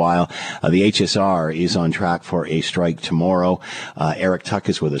last little while, the HSR is on track for a strike tomorrow. Eric Tuck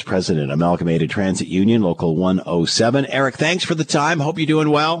is with us, President, Amalgamated Transit Union, Local 107. Eric, thanks for the time. Hope you're doing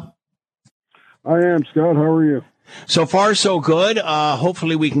well. I am, Scott. How are you? So far, so good.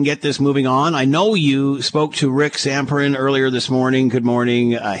 Hopefully we can get this moving on. I know you spoke to Rick Zamperin earlier this morning. Good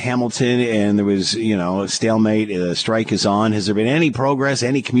morning, Hamilton. And there was, a stalemate. The strike is on. Has there been any progress,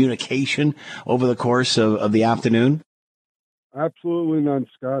 any communication over the course of the afternoon? Absolutely none,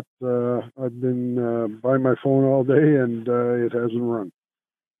 Scott. I've been by my phone all day and it hasn't run.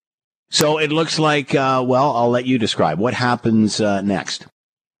 So it looks like, I'll let you describe. What happens next?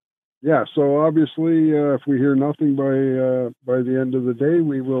 Yeah, so obviously, if we hear nothing by the end of the day,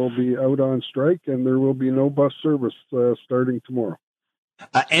 we will be out on strike, and there will be no bus service starting tomorrow.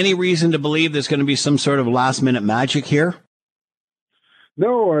 Any reason to believe there's going to be some sort of last-minute magic here?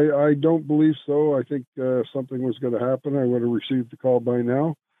 No, I don't believe so. I think something was going to happen. I would have received the call by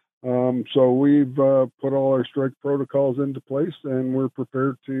now. So we've put all our strike protocols into place, and we're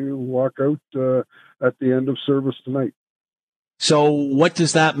prepared to walk out at the end of service tonight. So what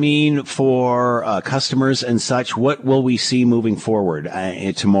does that mean for customers and such? What will we see moving forward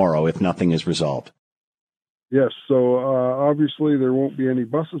tomorrow if nothing is resolved? Yes. So obviously there won't be any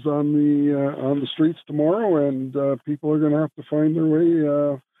buses on the streets tomorrow, and people are going to have to find their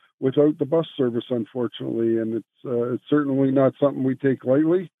way without the bus service, unfortunately. And it's certainly not something we take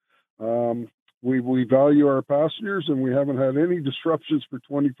lightly. We value our passengers, and we haven't had any disruptions for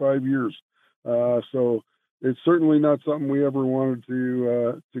 25 years. So it's certainly not something we ever wanted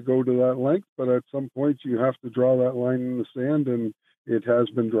to go to that length, but at some point you have to draw that line in the sand, and it has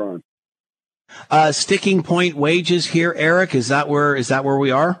been drawn. Sticking point wages here, Eric. Is that where we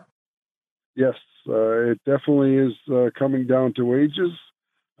are? Yes. It definitely is coming down to wages.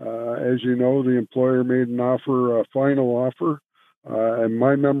 As you know, the employer made an offer, a final offer, and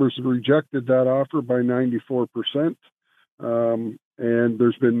my members rejected that offer by 94%. And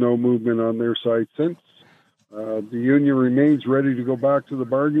there's been no movement on their side since. The union remains ready to go back to the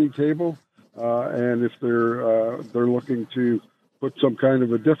bargaining table, and if they're looking to put some kind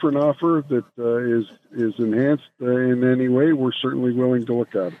of a different offer that is enhanced in any way, we're certainly willing to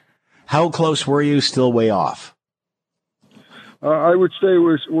look at it. How close were you? Still way off? I would say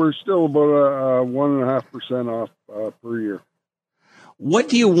we're still about 1.5% off per year. What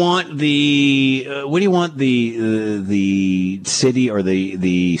do you want the city or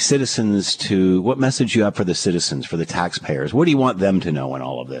the citizens to? What message you have for the citizens, for the taxpayers? What do you want them to know in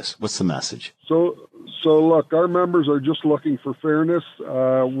all of this? What's the message? So look, our members are just looking for fairness.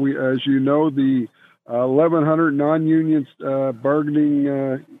 We, as you know, the 1,100 non-union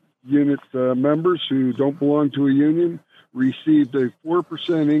bargaining unit members who don't belong to a union received a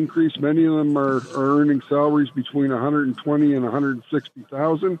 4% increase. Many of them are earning salaries between $120,000 and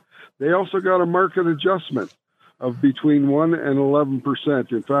 $160,000. They also got a market adjustment of between 1 and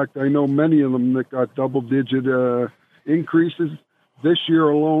 11%. In fact, I know many of them that got double-digit increases this year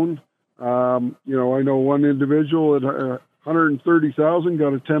alone. I know one individual at $130,000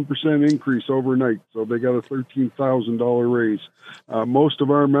 got a 10% increase overnight, so they got a $13,000 raise. Most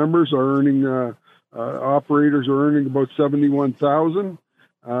of our members are earning. Operators are earning about $71,000,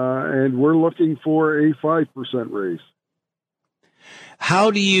 and we're looking for a 5% raise. How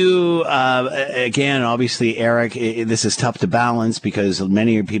do you, again, obviously, Eric, this is tough to balance because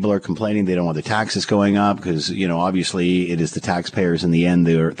many people are complaining they don't want the taxes going up because, obviously it is the taxpayers in the end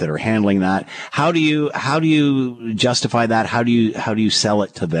that are handling that. How do you justify that? How do you sell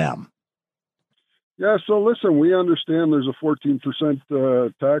it to them? Yeah, so listen, we understand there's a 14%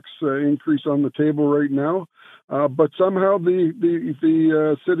 tax increase on the table right now, but somehow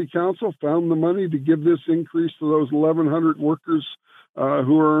the city council found the money to give this increase to those 1,100 workers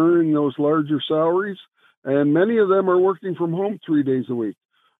who are earning those larger salaries, and many of them are working from home 3 days a week.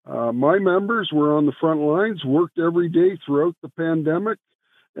 My members were on the front lines, worked every day throughout the pandemic,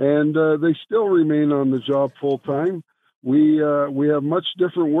 and they still remain on the job full time. We have much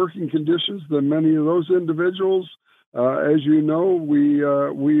different working conditions than many of those individuals. As you know, we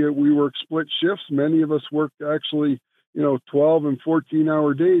work split shifts. Many of us work actually, 12 and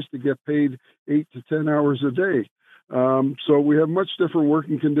 14-hour days to get paid 8 to 10 hours a day. So we have much different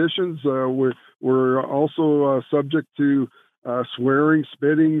working conditions. We're also subject to swearing,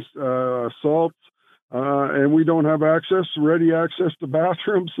 spitting, assault. And we don't have ready access to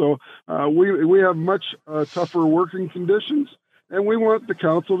bathrooms. So we have much tougher working conditions, and we want the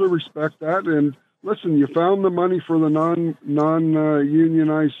council to respect that. And listen, you found the money for the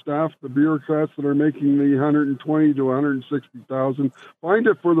non-unionized staff, the bureaucrats that are making the $120,000 to $160,000. Find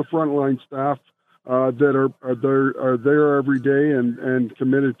it for the frontline staff that are there every day and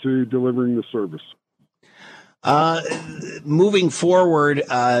committed to delivering the service. Moving forward,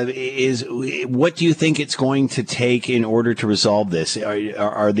 what do you think it's going to take in order to resolve this?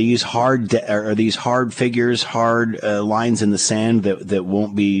 Are these hard figures, hard lines in the sand that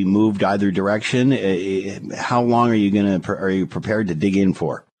won't be moved either direction? How long are you prepared to dig in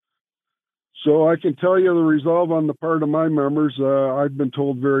for? So I can tell you the resolve on the part of my members. I've been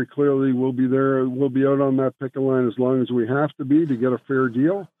told very clearly we'll be there. We'll be out on that picket line as long as we have to be to get a fair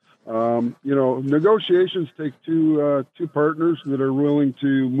deal. Negotiations take two partners that are willing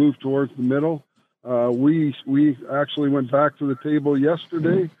to move towards the middle. We actually went back to the table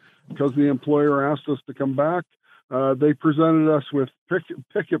yesterday because the employer asked us to come back. They presented us with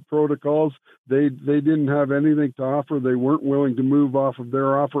picket protocols. They didn't have anything to offer. They weren't willing to move off of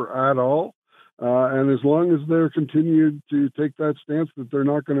their offer at all. And as long as they're continued to take that stance that they're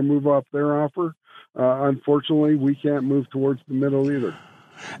not going to move off their offer, unfortunately, we can't move towards the middle either.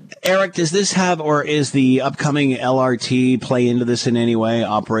 Eric, does this have, or is the upcoming LRT play into this in any way?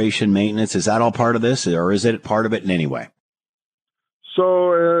 Operation maintenance, is that all part of this, or is it part of it in any way?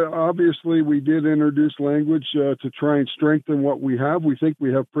 So obviously we did introduce language to try and strengthen what we have. We think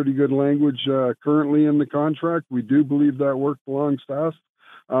we have pretty good language currently in the contract. We do believe that work belongs to us.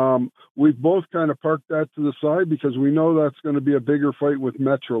 We've both kind of parked that to the side because we know that's going to be a bigger fight with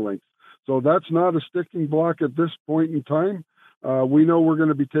Metrolinx. So that's not a sticking block at this point in time. We know we're going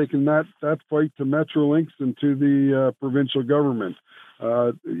to be taking that fight to Metrolinx and to the provincial government.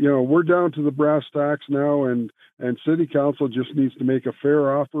 We're down to the brass tacks now, and City Council just needs to make a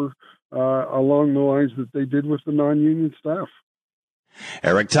fair offer along the lines that they did with the non-union staff.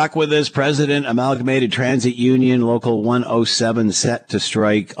 Eric Tuck with us, President, Amalgamated Transit Union, Local 107, set to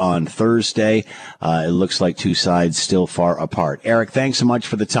strike on Thursday. It looks like two sides still far apart. Eric, thanks so much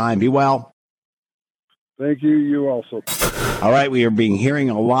for the time. Be well. Thank you. You also. All right, we are being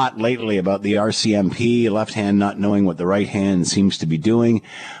hearing a lot lately about the RCMP, left hand not knowing what the right hand seems to be doing.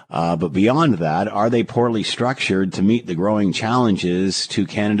 But beyond that, are they poorly structured to meet the growing challenges to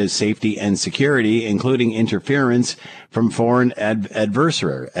Canada's safety and security, including interference from foreign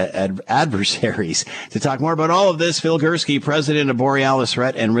adversaries? To talk more about all of this, Phil Gursky, president of Borealis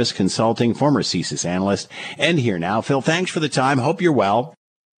Threat and Risk Consulting, former CSIS analyst, and here now. Phil, thanks for the time. Hope you're well.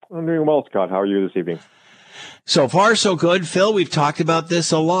 I'm doing well, Scott. How are you this evening? So far, so good. Phil, we've talked about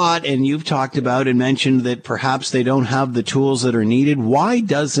this a lot, and you've talked about and mentioned that perhaps they don't have the tools that are needed. Why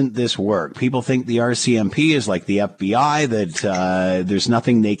doesn't this work? People think the RCMP is like the FBI, that there's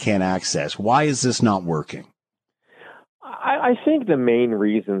nothing they can't access. Why is this not working? I think the main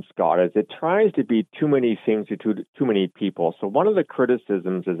reason, Scott, is it tries to be too many things to too many people. So one of the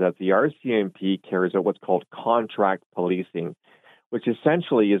criticisms is that the RCMP carries out what's called contract policing, which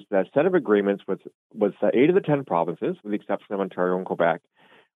essentially is that set of agreements with 8 of the 10 provinces, with the exception of Ontario and Quebec,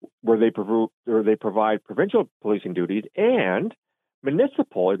 where they provide provincial policing duties and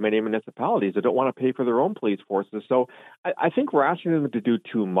municipal, in many municipalities that don't want to pay for their own police forces. So I think we're asking them to do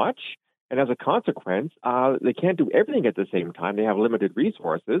too much, and as a consequence, they can't do everything at the same time. They have limited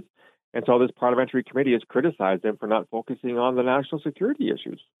resources, and so this parliamentary committee has criticized them for not focusing on the national security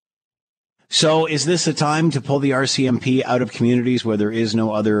issues. So is this a time to pull the RCMP out of communities where there is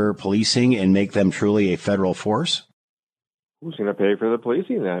no other policing and make them truly a federal force? Who's going to pay for the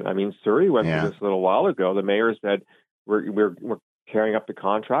policing then? I mean, Surrey went through this a little while ago. The mayor said, we're carrying up the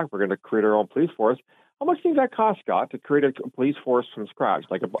contract. We're going to create our own police force. How much do you think that cost, Scott, to create a police force from scratch?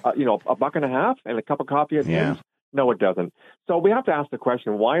 Like $1.50 and a cup of coffee at Tim's? No, it doesn't. So we have to ask the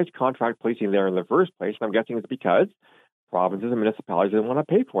question, why is contract policing there in the first place? And I'm guessing it's because provinces and municipalities didn't want to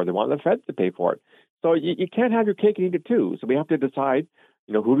pay for it. They want the feds to pay for it. So you can't have your cake and eat it too. So we have to decide,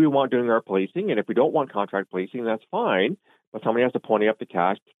 who do we want doing our policing? And if we don't want contract policing, that's fine. But somebody has to pony up the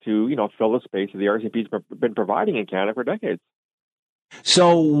cash to, fill the space that the RCMP's been providing in Canada for decades.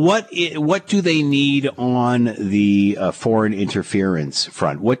 So what do they need on the foreign interference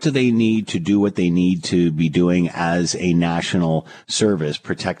front? What do they need to do what they need to be doing as a national service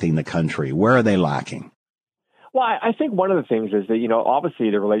protecting the country? Where are they lacking? Well, I think one of the things is that,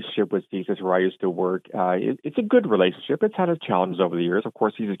 obviously the relationship with CSIS, where I used to work, it's a good relationship. It's had its challenges over the years. Of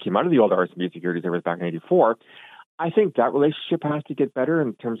course, CSIS came out of the old RCMP security service back in '84. I think that relationship has to get better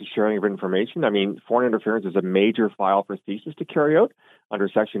in terms of sharing of information. I mean, foreign interference is a major file for CSIS to carry out under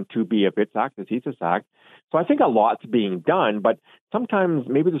Section 2B of its Act, the CSIS Act. So I think a lot's being done, but sometimes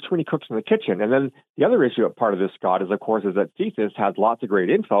maybe there's too many cooks in the kitchen. And then the other issue, part of this, Scott, is, of course, is that CSIS has lots of great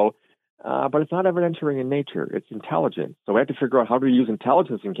info, but it's not evidentiary in nature. It's intelligence. So we have to figure out how to use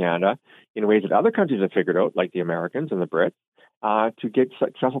intelligence in Canada in ways that other countries have figured out, like the Americans and the Brits, to get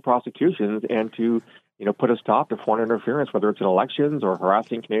successful prosecutions and to, put a stop to foreign interference, whether it's in elections or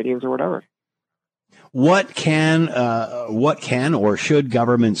harassing Canadians or whatever. What can or should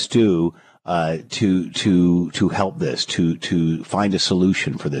governments do to help this, to find a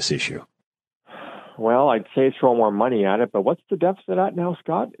solution for this issue? Well, I'd say throw more money at it, but what's the deficit at now,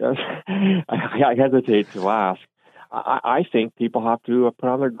 Scott? I hesitate to ask. I think people have to put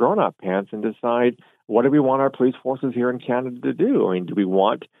on their grown-up pants and decide, what do we want our police forces here in Canada to do? I mean, do we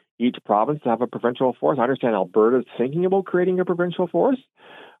want each province to have a provincial force? I understand Alberta's thinking about creating a provincial force.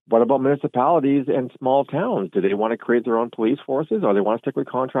 What about municipalities and small towns? Do they want to create their own police forces, or do they want to stick with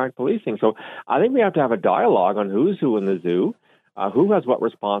contract policing? So I think we have to have a dialogue on who's who in the zoo, who has what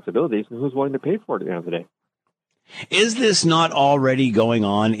responsibilities, and who's willing to pay for it at the end of the day. Is this not already going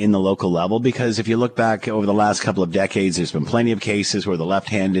on in the local level? Because if you look back over the last couple of decades, there's been plenty of cases where the left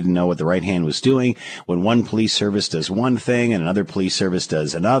hand didn't know what the right hand was doing. When one police service does one thing and another police service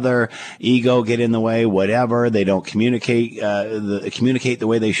does another, ego get in the way, whatever. They don't communicate the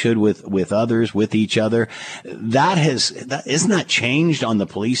way they should with others, with each other. Isn't that changed on the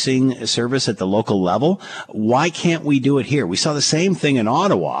policing service at the local level? Why can't we do it here? We saw the same thing in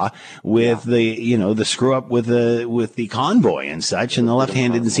Ottawa with the screw up with the convoy and such, and the left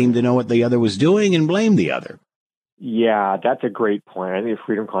hand didn't seem to know what the other was doing and blamed the other. Yeah, that's a great point. I think the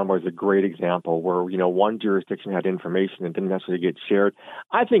Freedom Convoy is a great example where, one jurisdiction had information and didn't necessarily get shared.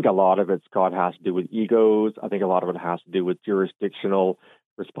 I think a lot of it, Scott, has to do with egos. I think a lot of it has to do with jurisdictional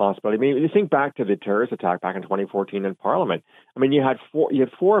responsibility. I mean, you think back to the terrorist attack back in 2014 in Parliament. I mean, you had 4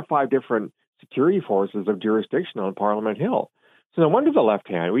 or 5 different security forces of jurisdiction on Parliament Hill. So no wonder the left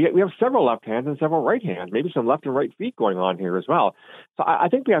hand. We have several left hands and several right hands, maybe some left and right feet going on here as well. So I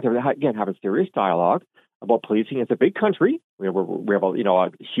think we have to, again, have a serious dialogue about policing. It's a big country. We have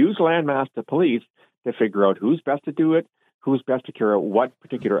a huge landmass to police to figure out who's best to do it, who's best to carry out what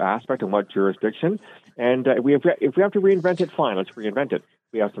particular aspect and what jurisdiction. And if we have to reinvent it, fine, let's reinvent it.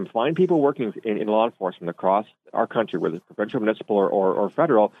 We have some fine people working in law enforcement across our country, whether it's provincial, municipal, or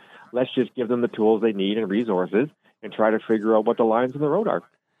federal. Let's just give them the tools they need and resources and try to figure out what the lines in the road are.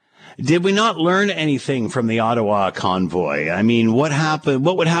 Did we not learn anything from the Ottawa convoy? I mean, what happened?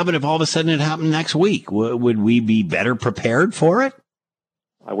 What would happen if all of a sudden it happened next week? Would we be better prepared for it?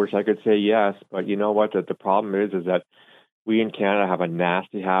 I wish I could say yes, but you know what? The problem is that we in Canada have a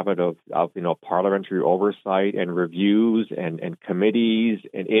nasty habit of parliamentary oversight and reviews and committees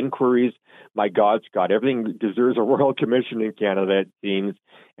and inquiries. My God, Scott, everything deserves a royal commission in Canada, it seems,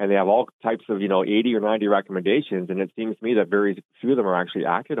 and they have all types of 80 or 90 recommendations, and it seems to me that very few of them are actually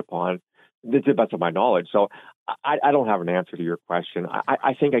acted upon, to the best of my knowledge. So I don't have an answer to your question.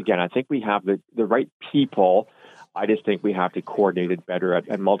 I think we have the right people. I just think we have to coordinate it better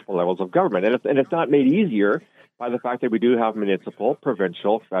at multiple levels of government, and it's not made easier by the fact that we do have municipal,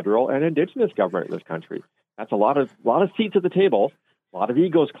 provincial, federal, and Indigenous government in this country. That's a lot of seats at the table, a lot of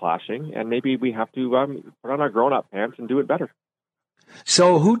egos clashing, and maybe we have to put on our grown-up pants and do it better.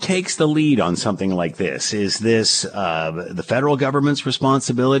 So who takes the lead on something like this? Is this the federal government's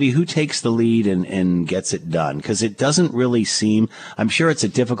responsibility? Who takes the lead and gets it done? Because it doesn't really seem, I'm sure it's a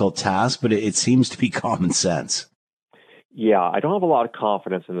difficult task, but it seems to be common sense. Yeah, I don't have a lot of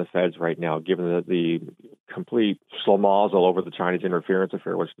confidence in the feds right now, given the complete slamazel over the Chinese interference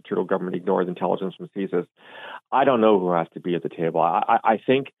affair, which the Trudeau government ignores intelligence from CSIS. I don't know who has to be at the table. I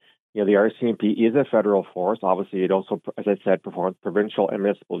think the RCMP is a federal force. Obviously, it also, as I said, performs provincial and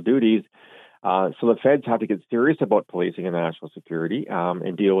municipal duties. So the feds have to get serious about policing and national security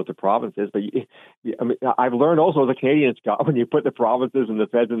and deal with the provinces. But I've learned also as a Canadian, Scott, when you put the provinces and the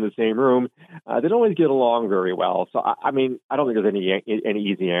feds in the same room, they don't always get along very well. So, I don't think there's any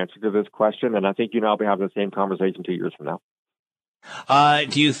easy answer to this question. And I think I'll be having the same conversation 2 years from now.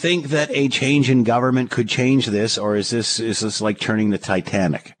 Do you think that a change in government could change this, or is this like turning the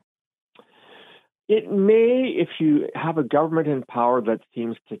Titanic? It may, if you have a government in power that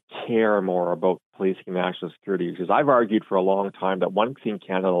seems to care more about policing and national security issues. I've argued for a long time that one thing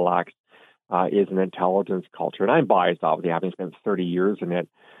Canada lacks is an intelligence culture. And I'm biased, obviously, having spent 30 years in it.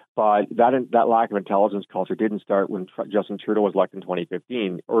 But that lack of intelligence culture didn't start when Justin Trudeau was elected in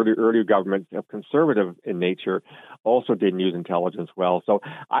 2015. Earlier governments, conservative in nature, also didn't use intelligence well. So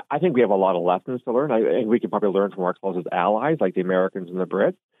I think we have a lot of lessons to learn. And we can probably learn from our closest allies, like the Americans and the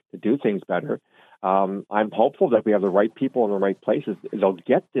Brits, to do things better. I'm hopeful that we have the right people in the right places. They'll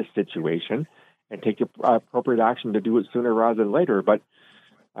get this situation and take the appropriate action to do it sooner rather than later. But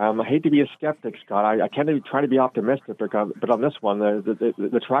I hate to be a skeptic, Scott. I tend to try to be optimistic, but on this one,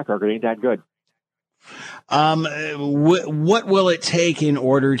 the track record ain't that good. What will it take in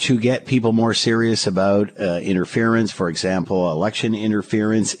order to get people more serious about interference, for example, election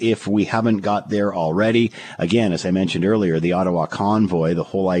interference, if we haven't got there already? Again, as I mentioned earlier, the Ottawa convoy, the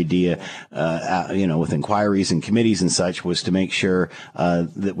whole idea, with inquiries and committees and such, was to make sure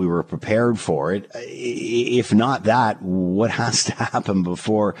that we were prepared for it. If not that, what has to happen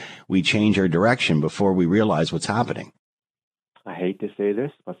before we change our direction, before we realize what's happening? I hate to say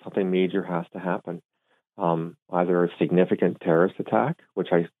this, but something major has to happen. Either a significant terrorist attack, which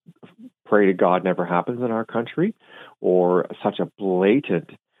I pray to God never happens in our country, or such a blatant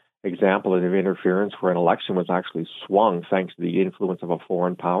example of interference where an election was actually swung thanks to the influence of a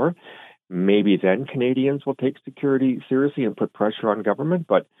foreign power. Maybe then Canadians will take security seriously and put pressure on government.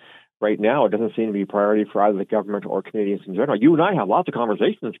 But right now, it doesn't seem to be a priority for either the government or Canadians in general. You and I have lots of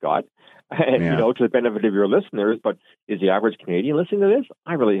conversations, Scott, and to the benefit of your listeners. But is the average Canadian listening to this?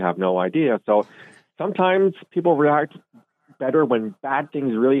 I really have no idea. So sometimes people react better when bad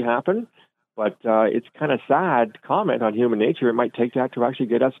things really happen, but it's kind of sad to comment on human nature. It might take that to actually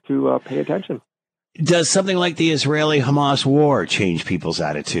get us to pay attention. Does something like the Israeli-Hamas war change people's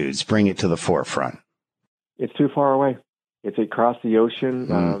attitudes, bring it to the forefront? It's too far away. It's across the ocean.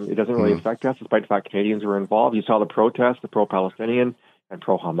 It doesn't really affect us, despite the fact Canadians were involved. You saw the protests, the pro-Palestinian and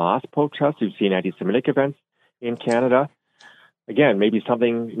pro-Hamas protests. You've seen anti-Semitic events in Canada. Again, maybe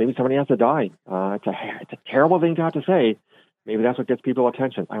somebody has to die. It's a terrible thing to have to say. Maybe that's what gets people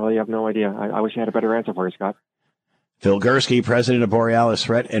attention. I really have no idea. I wish I had a better answer for you, Scott. Phil Gursky, president of Borealis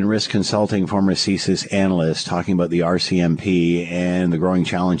Threat and Risk Consulting, former CSIS analyst, talking about the RCMP and the growing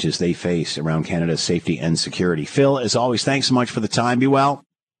challenges they face around Canada's safety and security. Phil, as always, thanks so much for the time. Be well.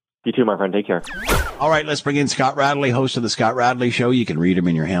 You too, my friend. Take care. All right, let's bring in Scott Radley, host of the Scott Radley Show. You can read him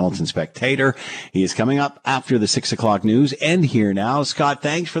in your Hamilton Spectator. He is coming up after the 6 o'clock news and here now. Scott,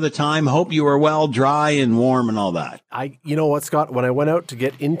 thanks for the time. Hope you are well, dry and warm and all that. You know what, Scott? When I went out to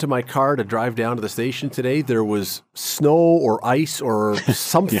get into my car to drive down to the station today, there was snow or ice or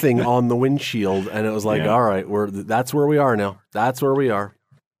something on the windshield, and it was like, all right, that's where we are now. That's where we are.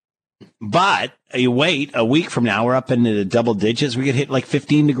 But you wait a week from now, we're up into the double digits. We could hit like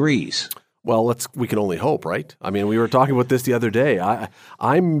 15 degrees. Well, we can only hope, right? I mean, we were talking about this the other day.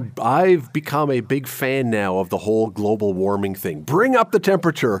 I've become a big fan now of the whole global warming thing. Bring up the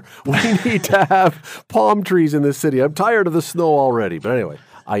temperature. We need to have palm trees in this city. I'm tired of the snow already. But anyway,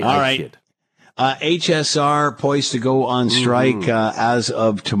 I kid. HSR poised to go on strike as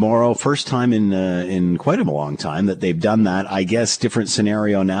of tomorrow. First time in quite a long time that they've done that. I guess different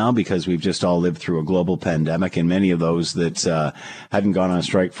scenario now because we've just all lived through a global pandemic, and many of those that hadn't gone on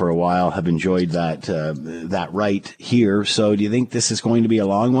strike for a while have enjoyed that right here. So do you think this is going to be a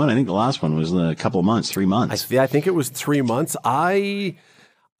long one? I think the last one was a couple of months, 3 months. I think it was 3 months.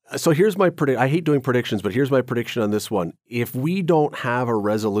 So here's my prediction. I hate doing predictions, but here's my prediction on this one. If we don't have a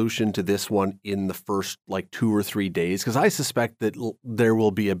resolution to this one in the first 2 or 3 days, because I suspect that there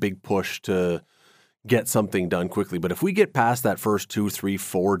will be a big push to get something done quickly. But if we get past that first 2, 3,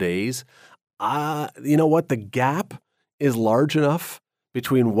 4 days, you know what? The gap is large enough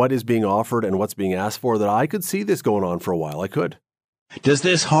between what is being offered and what's being asked for that I could see this going on for a while. I could. Does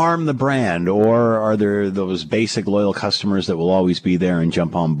this harm the brand, or are there those basic loyal customers that will always be there and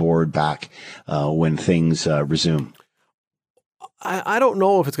jump on board back when things resume? I don't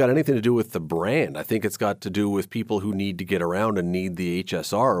know if it's got anything to do with the brand. I think it's got to do with people who need to get around and need the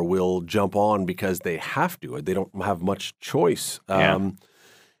HSR will jump on because they have to. They don't have much choice.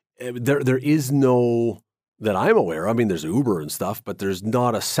 There is no... that I'm aware of. I mean, there's Uber and stuff, but there's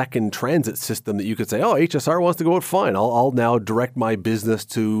not a second transit system that you could say, oh, HSR wants to go out, fine. I'll now direct my business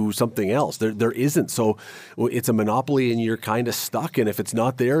to something else. There isn't. So it's a monopoly and you're kind of stuck. And if it's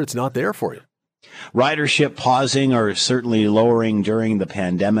not there, it's not there for you. Ridership pausing or certainly lowering during the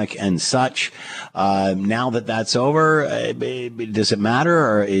pandemic and such. Now that that's over, does it matter,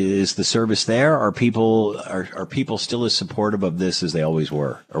 or is the service there? Are people still as supportive of this as they always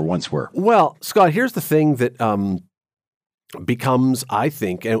were or once were? Well, Scott, here's the thing that becomes, I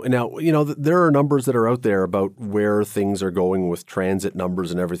think, and now, there are numbers that are out there about where things are going with transit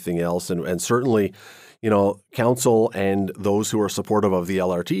numbers and everything else. And certainly, council and those who are supportive of the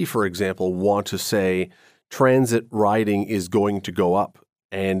LRT, for example, want to say transit riding is going to go up,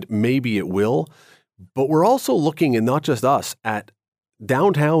 and maybe it will. But we're also looking, and not just us, at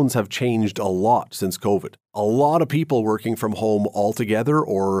downtowns have changed a lot since COVID. A lot of people working from home altogether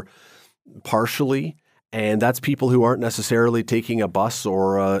or partially, and that's people who aren't necessarily taking a bus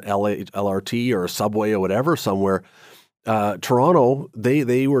or a LRT or a subway or whatever somewhere. Toronto,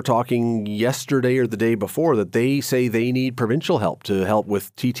 they were talking yesterday or the day before that they say they need provincial help to help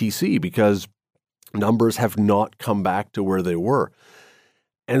with TTC because numbers have not come back to where they were.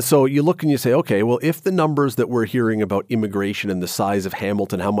 And so you look and you say, okay, well, if the numbers that we're hearing about immigration and the size of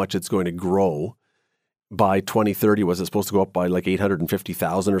Hamilton, how much it's going to grow by 2030, was it supposed to go up by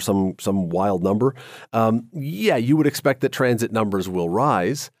 850,000 or some wild number? You would expect that transit numbers will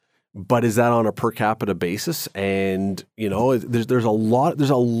rise. But is that on a per capita basis? And there's a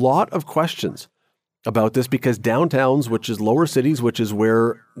lot of questions about this because downtowns, which is lower cities, which is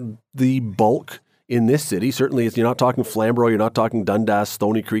where the bulk in this city, certainly you're not talking Flamborough, you're not talking Dundas,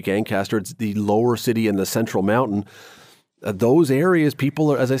 Stony Creek, Ancaster, it's the lower city in the Central Mountain. Those areas, people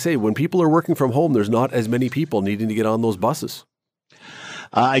are, as I say, when people are working from home, there's not as many people needing to get on those buses.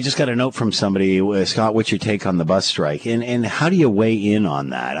 I just got a note from somebody, Scott, what's your take on the bus strike? And how do you weigh in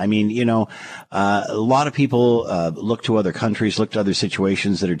on that? I mean, a lot of people look to other countries, look to other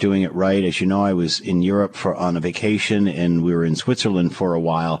situations that are doing it right. As you know, I was in Europe on a vacation, and we were in Switzerland for a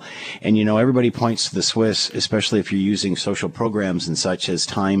while. And, everybody points to the Swiss, especially if you're using social programs and such as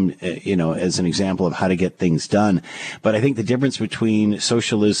time, as an example of how to get things done. But I think the difference between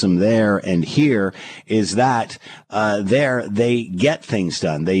socialism there and here is that there they get things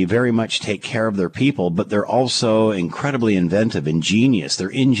done. They very much take care of their people, but they're also incredibly inventive, ingenious.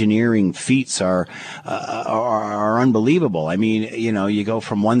 Their engineering feats are unbelievable. I mean, you go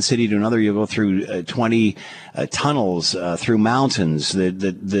from one city to another, you go through 20 tunnels through mountains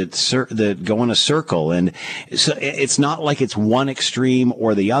that go in a circle, and so it's not like it's one extreme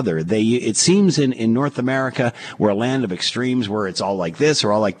or the other. It seems in North America, we're a land of extremes where it's all like this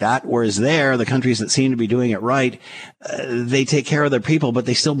or all like that, whereas there, the countries that seem to be doing it right, they take care of their people, but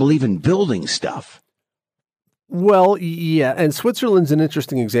they still believe in building stuff. Well, yeah, and Switzerland's an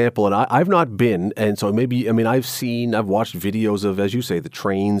interesting example, and I've not been, and so maybe, I mean, I've watched videos of, as you say, the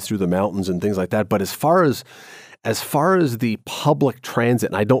trains through the mountains and things like that, but as far as the public transit,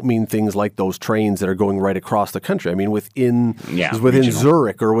 and I don't mean things like those trains that are going right across the country, I mean within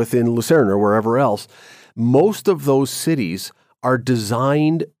Zurich or within Lucerne or wherever else, most of those cities are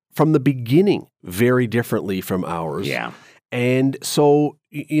designed from the beginning very differently from ours. Yeah. And so,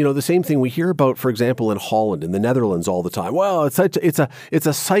 the same thing we hear about, for example, in Holland, in the Netherlands all the time. Well, it's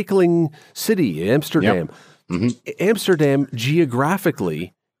a cycling city, Amsterdam. Yep. Mm-hmm. Amsterdam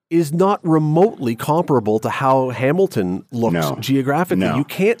geographically is not remotely comparable to how Hamilton looks geographically. No. You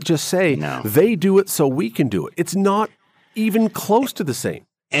can't just say they do it so we can do it. It's not even close to the same.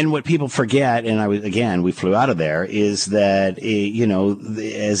 And what people forget, and we flew out of there, is that,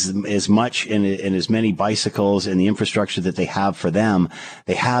 as much and as many bicycles and the infrastructure that they have for them,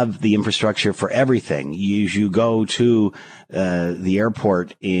 they have the infrastructure for everything. You go to the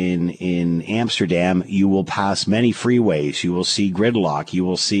airport in Amsterdam, you will pass many freeways. You will see gridlock. You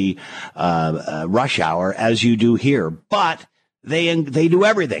will see rush hour, as you do here. But they do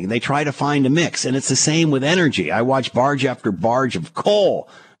everything. They try to find a mix. And it's the same with energy. I watch barge after barge of coal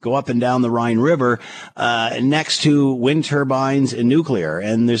go up and down the Rhine River next to wind turbines and nuclear.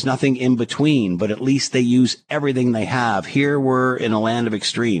 And there's nothing in between, but at least they use everything they have. Here we're in a land of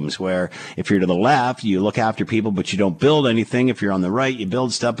extremes where if you're to the left, you look after people, but you don't build anything. If you're on the right, you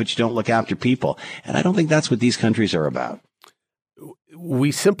build stuff, but you don't look after people. And I don't think that's what these countries are about.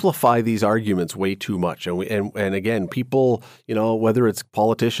 We simplify these arguments way too much. And again, people, whether it's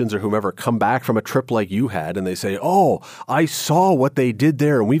politicians or whomever, come back from a trip like you had and they say, oh, I saw what they did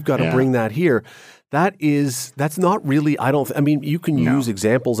there and we've got to bring that here. That's not really, you can use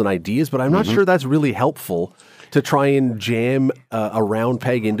examples and ideas, but I'm not sure that's really helpful to try and jam a round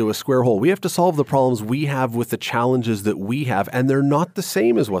peg into a square hole. We have to solve the problems we have with the challenges that we have, and they're not the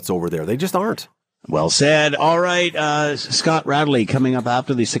same as what's over there. They just aren't. Well said. All right, Scott Radley coming up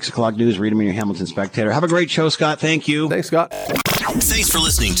after the 6 o'clock news. Read them in your Hamilton Spectator. Have a great show, Scott. Thank you. Thanks, Scott. Thanks for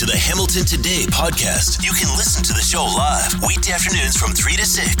listening to the Hamilton Today podcast. You can listen to the show live weekday afternoons from 3 to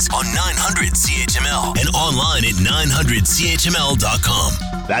 6 on 900 CHML and online at 900CHML.com.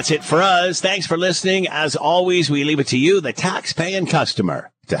 That's it for us. Thanks for listening. As always, we leave it to you, the tax-paying customer,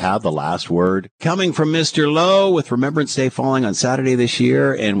 to have the last word. Coming from Mr. Lowe, with Remembrance Day falling on Saturday this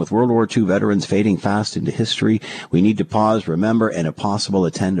year, and with World War II veterans fading fast into history, we need to pause, remember, and if possible,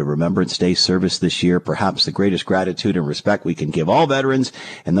 attend a Remembrance Day service this year. Perhaps the greatest gratitude and respect we can give all veterans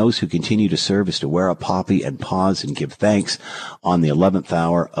and those who continue to serve is to wear a poppy and pause and give thanks on the 11th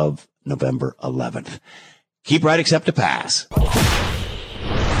hour of November 11th. Keep right except to pass.